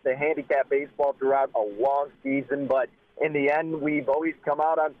task to handicap baseball throughout a long season, but in the end, we've always come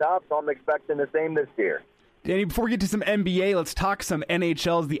out on top, so I'm expecting the same this year. Danny, before we get to some NBA, let's talk some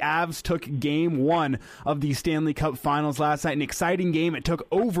NHLs. The Avs took Game 1 of the Stanley Cup Finals last night. An exciting game. It took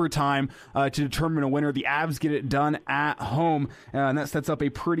overtime to determine a winner. The Avs get it done at home, and that sets up a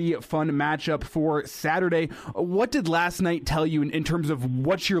pretty fun matchup for Saturday. What did last night tell you in terms of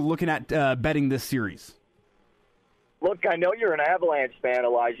what you're looking at betting this series? Look, I know you're an Avalanche fan,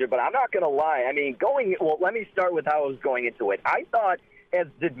 Elijah, but I'm not going to lie. I mean, let me start with how I was going into it. I thought, as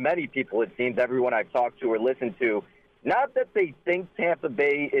did many people, it seems, everyone I've talked to or listened to, not that they think Tampa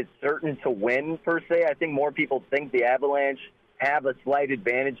Bay is certain to win, per se. I think more people think the Avalanche have a slight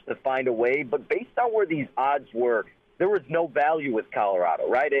advantage to find a way. But based on where these odds were, there was no value with Colorado,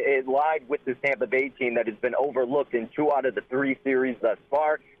 right? It lied with this Tampa Bay team that has been overlooked in 2 out of the 3 series thus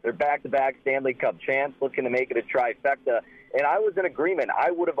far. They're back-to-back Stanley Cup champs, looking to make it a trifecta. And I was in agreement. I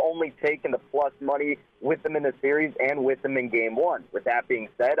would have only taken the plus money with them in the series and with them in Game 1. With that being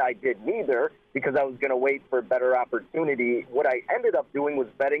said, I did neither because I was going to wait for a better opportunity. What I ended up doing was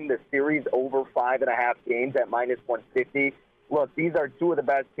betting the series over 5.5 games at minus 150. Look, these are 2 of the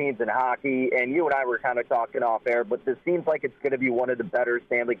best teams in hockey, and you and I were kind of talking off air, but this seems like it's going to be one of the better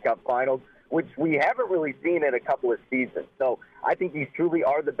Stanley Cup finals, which we haven't really seen in a couple of seasons. So I think these truly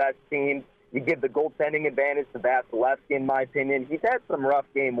are the best teams. You give the goaltending advantage to Vasilevsky, in my opinion. He's had some rough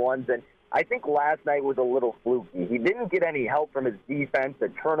Game 1s, and I think last night was a little fluky. He didn't get any help from his defense. The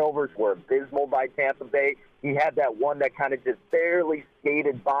turnovers were abysmal by Tampa Bay. He had that one that kind of just barely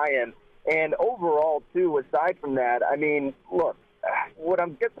skated by him. And overall, too, aside from that, I mean, look, what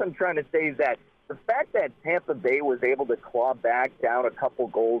I'm trying to say is that the fact that Tampa Bay was able to claw back down a couple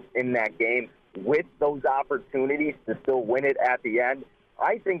goals in that game with those opportunities to still win it at the end,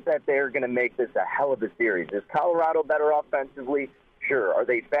 I think that they're going to make this a hell of a series. Is Colorado better offensively? Sure. Are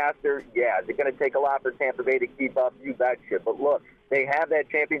they faster? Yeah. Is it going to take a lot for Tampa Bay to keep up? You betcha. But look, they have that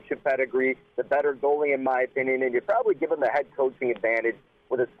championship pedigree, the better goalie in my opinion, and you probably give them the head coaching advantage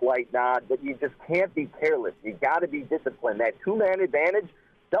with a slight nod, but you just can't be careless. You got to be disciplined. That 2-man advantage,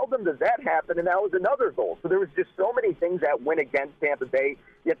 seldom does that happen, and that was another goal. So there was just so many things that went against Tampa Bay,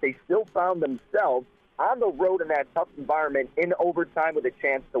 yet they still found themselves on the road in that tough environment in overtime with a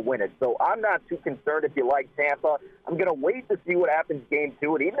chance to win it. So I'm not too concerned if you like Tampa. I'm going to wait to see what happens Game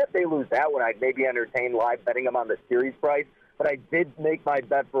 2, and even if they lose that one, I'd maybe entertain live betting them on the series price. But I did make my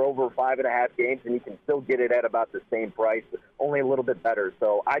bet for over 5.5 games, and you can still get it at about the same price, only a little bit better.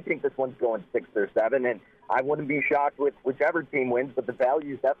 So I think this one's going 6 or 7, and I wouldn't be shocked with whichever team wins, but the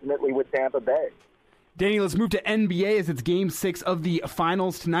value is definitely with Tampa Bay. Danny, let's move to NBA as it's Game 6 of the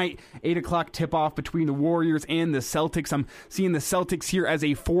finals tonight. 8 o'clock tip-off between the Warriors and the Celtics. I'm seeing the Celtics here as a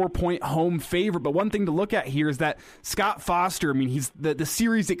 4-point home favorite, but one thing to look at here is that Scott Foster, I mean, he's the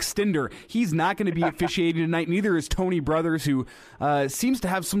series extender. He's not going to be officiating tonight. Neither is Tony Brothers, who seems to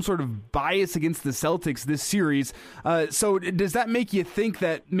have some sort of bias against the Celtics this series. So does that make you think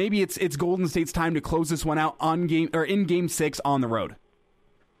that maybe it's Golden State's time to close this one out in Game 6 on the road?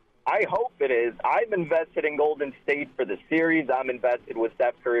 I hope it is. I'm invested in Golden State for the series. I'm invested with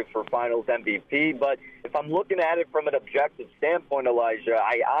Steph Curry for Finals MVP. But if I'm looking at it from an objective standpoint, Elijah,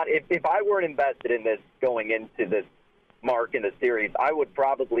 if I weren't invested in this going into this mark in the series, I would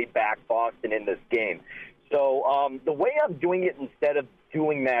probably back Boston in this game. So the way I'm doing it instead of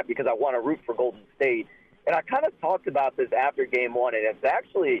doing that because I want to root for Golden State, and I kind of talked about this after Game 1, and it's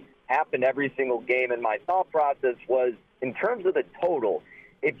actually happened every single game, and my thought process was in terms of the total,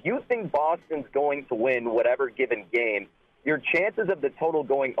 if you think Boston's going to win whatever given game, your chances of the total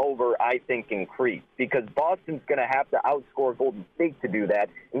going over, I think, increase because Boston's going to have to outscore Golden State to do that,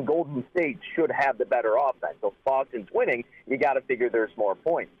 and Golden State should have the better offense. So if Boston's winning, you got to figure there's more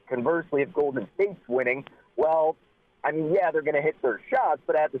points. Conversely, if Golden State's winning, well, I mean, yeah, they're going to hit their shots,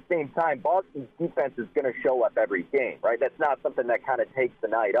 but at the same time, Boston's defense is going to show up every game, right? That's not something that kind of takes the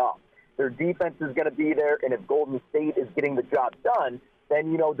night off. Their defense is going to be there, and if Golden State is getting the job done, then,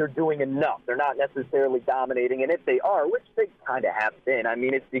 you know, they're doing enough. They're not necessarily dominating. And if they are, which they kind of have been, I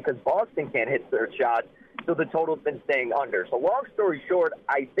mean, it's because Boston can't hit their shots, so the total's been staying under. So long story short,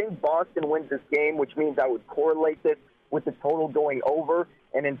 I think Boston wins this game, which means I would correlate this with the total going over.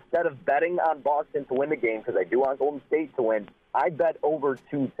 And instead of betting on Boston to win the game, because I do want Golden State to win, I bet over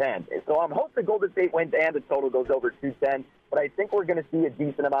 210. So I'm hoping Golden State wins and the total goes over 210. But I think we're going to see a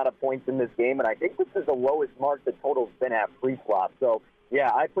decent amount of points in this game. And I think this is the lowest mark the total's been at pre-flop. So yeah,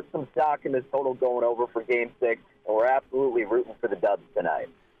 I put some stock in this total going over for Game 6, and we're absolutely rooting for the Dubs tonight.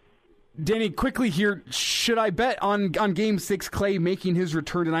 Danny, quickly here, should I bet on Game 6 Clay making his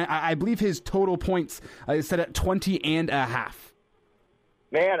return tonight? I believe his total points is set at 20.5.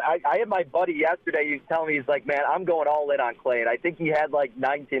 Man, I had my buddy yesterday. He was telling me, he's like, man, I'm going all in on Clay. And I think he had like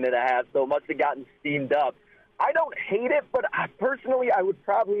 19.5, so it must have gotten steamed up. I don't hate it, but personally, I would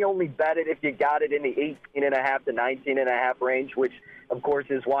probably only bet it if you got it in the 18.5 to 19.5 range, which, of course,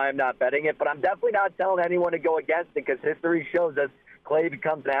 is why I'm not betting it. But I'm definitely not telling anyone to go against it because history shows us Clay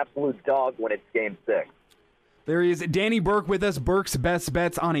becomes an absolute dog when it's Game 6. There is Danny Burke with us, Burke's Best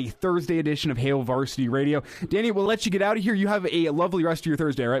Bets on a Thursday edition of Hail Varsity Radio. Danny, we'll let you get out of here. You have a lovely rest of your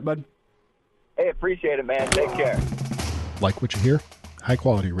Thursday, right, bud? Hey, appreciate it, man. Take care. Like what you hear?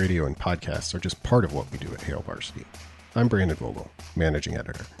 High-quality radio and podcasts are just part of what we do at Hail Varsity. I'm Brandon Vogel, managing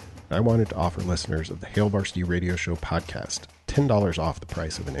editor, and I wanted to offer listeners of the Hail Varsity Radio Show podcast $10 off the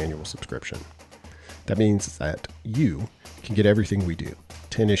price of an annual subscription. That means that you can get everything we do,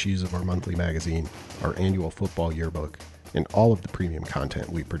 10 issues of our monthly magazine, our annual football yearbook, and all of the premium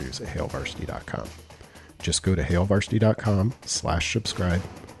content we produce at hailvarsity.com. Just go to hailvarsity.com/subscribe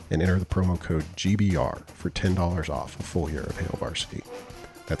and enter the promo code GBR for $10 off a full year of Hail Varsity.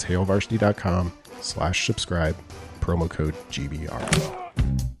 That's hailvarsity.com/subscribe, promo code GBR.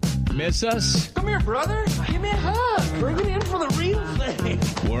 Miss us? Come here, brother. Give me a hug. Bring it in for the real thing.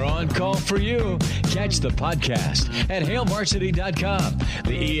 We're on call for you. Catch the podcast at hailvarsity.com,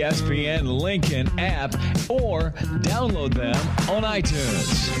 the ESPN Lincoln app, or download them on iTunes.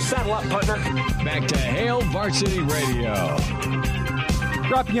 Saddle up, partner. Back to Hail Varsity Radio.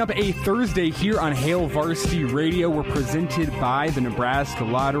 Wrapping up a Thursday here on Hail Varsity Radio. We're presented by the Nebraska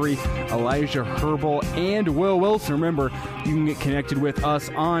Lottery, Elijah Herbal, and Will Wilson. Remember, you can get connected with us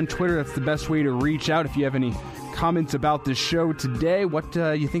on Twitter. That's the best way to reach out. If you have any comments about the show today, what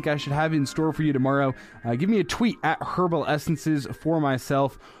you think I should have in store for you tomorrow, give me a tweet at Herbal Essences for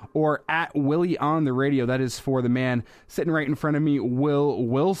myself or at Willie on the radio. That is for the man sitting right in front of me, Will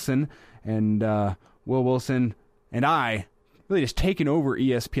Wilson. And Will Wilson and I really just taking over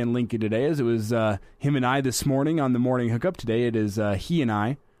ESPN Lincoln today, as it was him and I this morning on the morning hookup. Today it is he and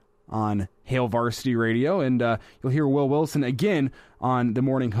I on Hail Varsity Radio, and you'll hear Will Wilson again on the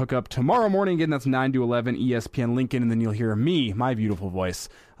morning hookup tomorrow morning. Again, that's 9 to 11 ESPN Lincoln, and then you'll hear me, my beautiful voice,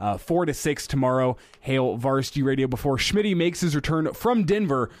 4 to 6 tomorrow, Hail Varsity Radio, before Schmitty makes his return from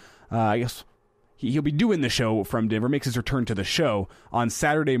Denver. I guess he'll be doing the show from Denver, makes his return to the show on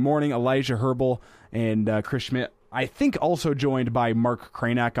Saturday morning. Elijah Herbal and Chris Schmidt, I think, also joined by Mark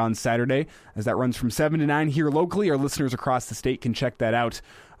Kranak on Saturday, as that runs from 7 to 9 here locally. Our listeners across the state can check that out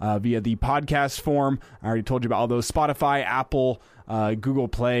via the podcast form. I already told you about all those: Spotify, Apple, Google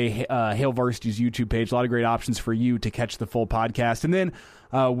Play, Hail Varsity's YouTube page. A lot of great options for you to catch the full podcast. And then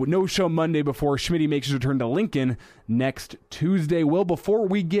no show Monday before Schmitty makes his return to Lincoln next Tuesday. Will, before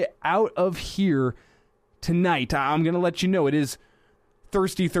we get out of here tonight, I'm going to let you know it is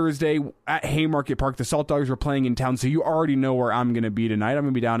Thirsty Thursday at Haymarket Park. The Salt Dogs are playing in town, so you already know where I'm going to be tonight. I'm going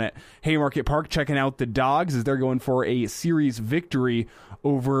to be down at Haymarket Park checking out the Dogs as they're going for a series victory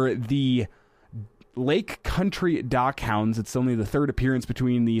over the Lake Country Dockhounds. It's only the third appearance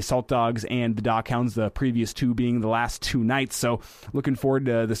between the Salt Dogs and the Dockhounds, the previous two being the last two nights. So looking forward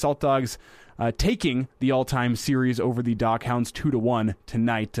to the Salt Dogs taking the all-time series over the Dockhounds 2-1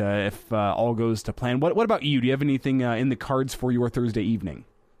 tonight, if all goes to plan. What about you? Do you have anything in the cards for your Thursday evening?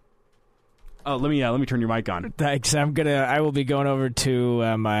 Oh, let me turn your mic on. Thanks. I will be going over to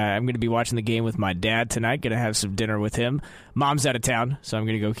I'm gonna be watching the game with my dad tonight. Gonna have some dinner with him. Mom's out of town, so I'm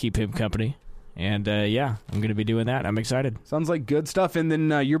gonna go keep him company. And yeah, I'm going to be doing that. I'm excited. Sounds like good stuff. And then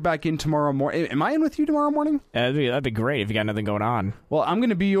you're back in tomorrow morning. Am I in with you tomorrow morning? That'd be great if you got nothing going on. Well, I'm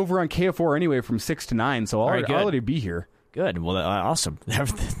going to be over on KFOR anyway from 6 to 9, so I'll already be here. Good. Well, awesome.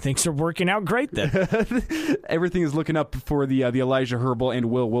 Things are working out great then. Everything is looking up for the Elijah Herbal and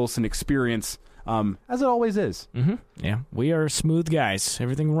Will Wilson experience, as it always is. Mm-hmm. Yeah, we are smooth guys.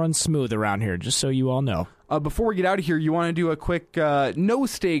 Everything runs smooth around here, just so you all know. Before we get out of here, you want to do a quick, no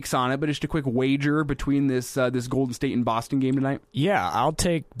stakes on it, but just a quick wager between this Golden State and Boston game tonight? Yeah, I'll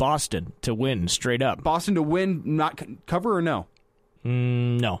take Boston to win, straight up. Boston to win, not cover or no?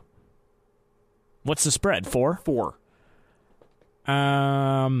 No. What's the spread, 4? 4.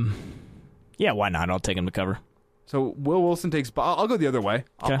 Yeah, why not? I'll take him to cover. So Will Wilson takes... I'll go the other way.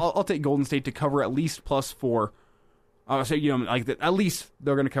 Okay. I'll take Golden State to cover at least +4. So, at least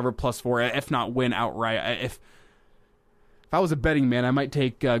they're going to cover +4, if not win outright. If I was a betting man, I might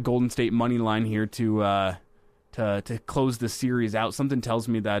take Golden State money line here to close the series out. Something tells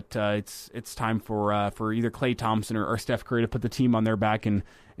me that it's time for either Klay Thompson or Steph Curry to put the team on their back and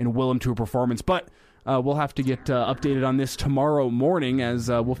will them to a performance. But we'll have to get updated on this tomorrow morning as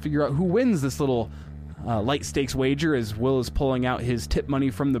we'll figure out who wins this little light stakes wager as Will is pulling out his tip money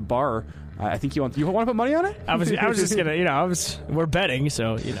from the bar. I think you want to put money on it? I was just gonna, we're betting,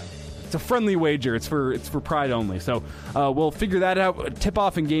 so It's a friendly wager. It's for pride only. So we'll figure that out. Tip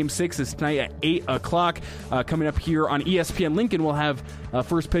off in Game 6 is tonight at 8 o'clock. Coming up here on ESPN Lincoln, we'll have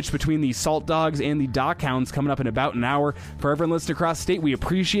first pitch between the Salt Dogs and the Dock Hounds coming up in about an hour. For everyone listening across the state, we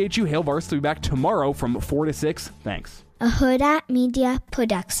appreciate you. Hail Varsity will be back tomorrow from 4 to 6. Thanks. A Huda Media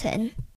Production.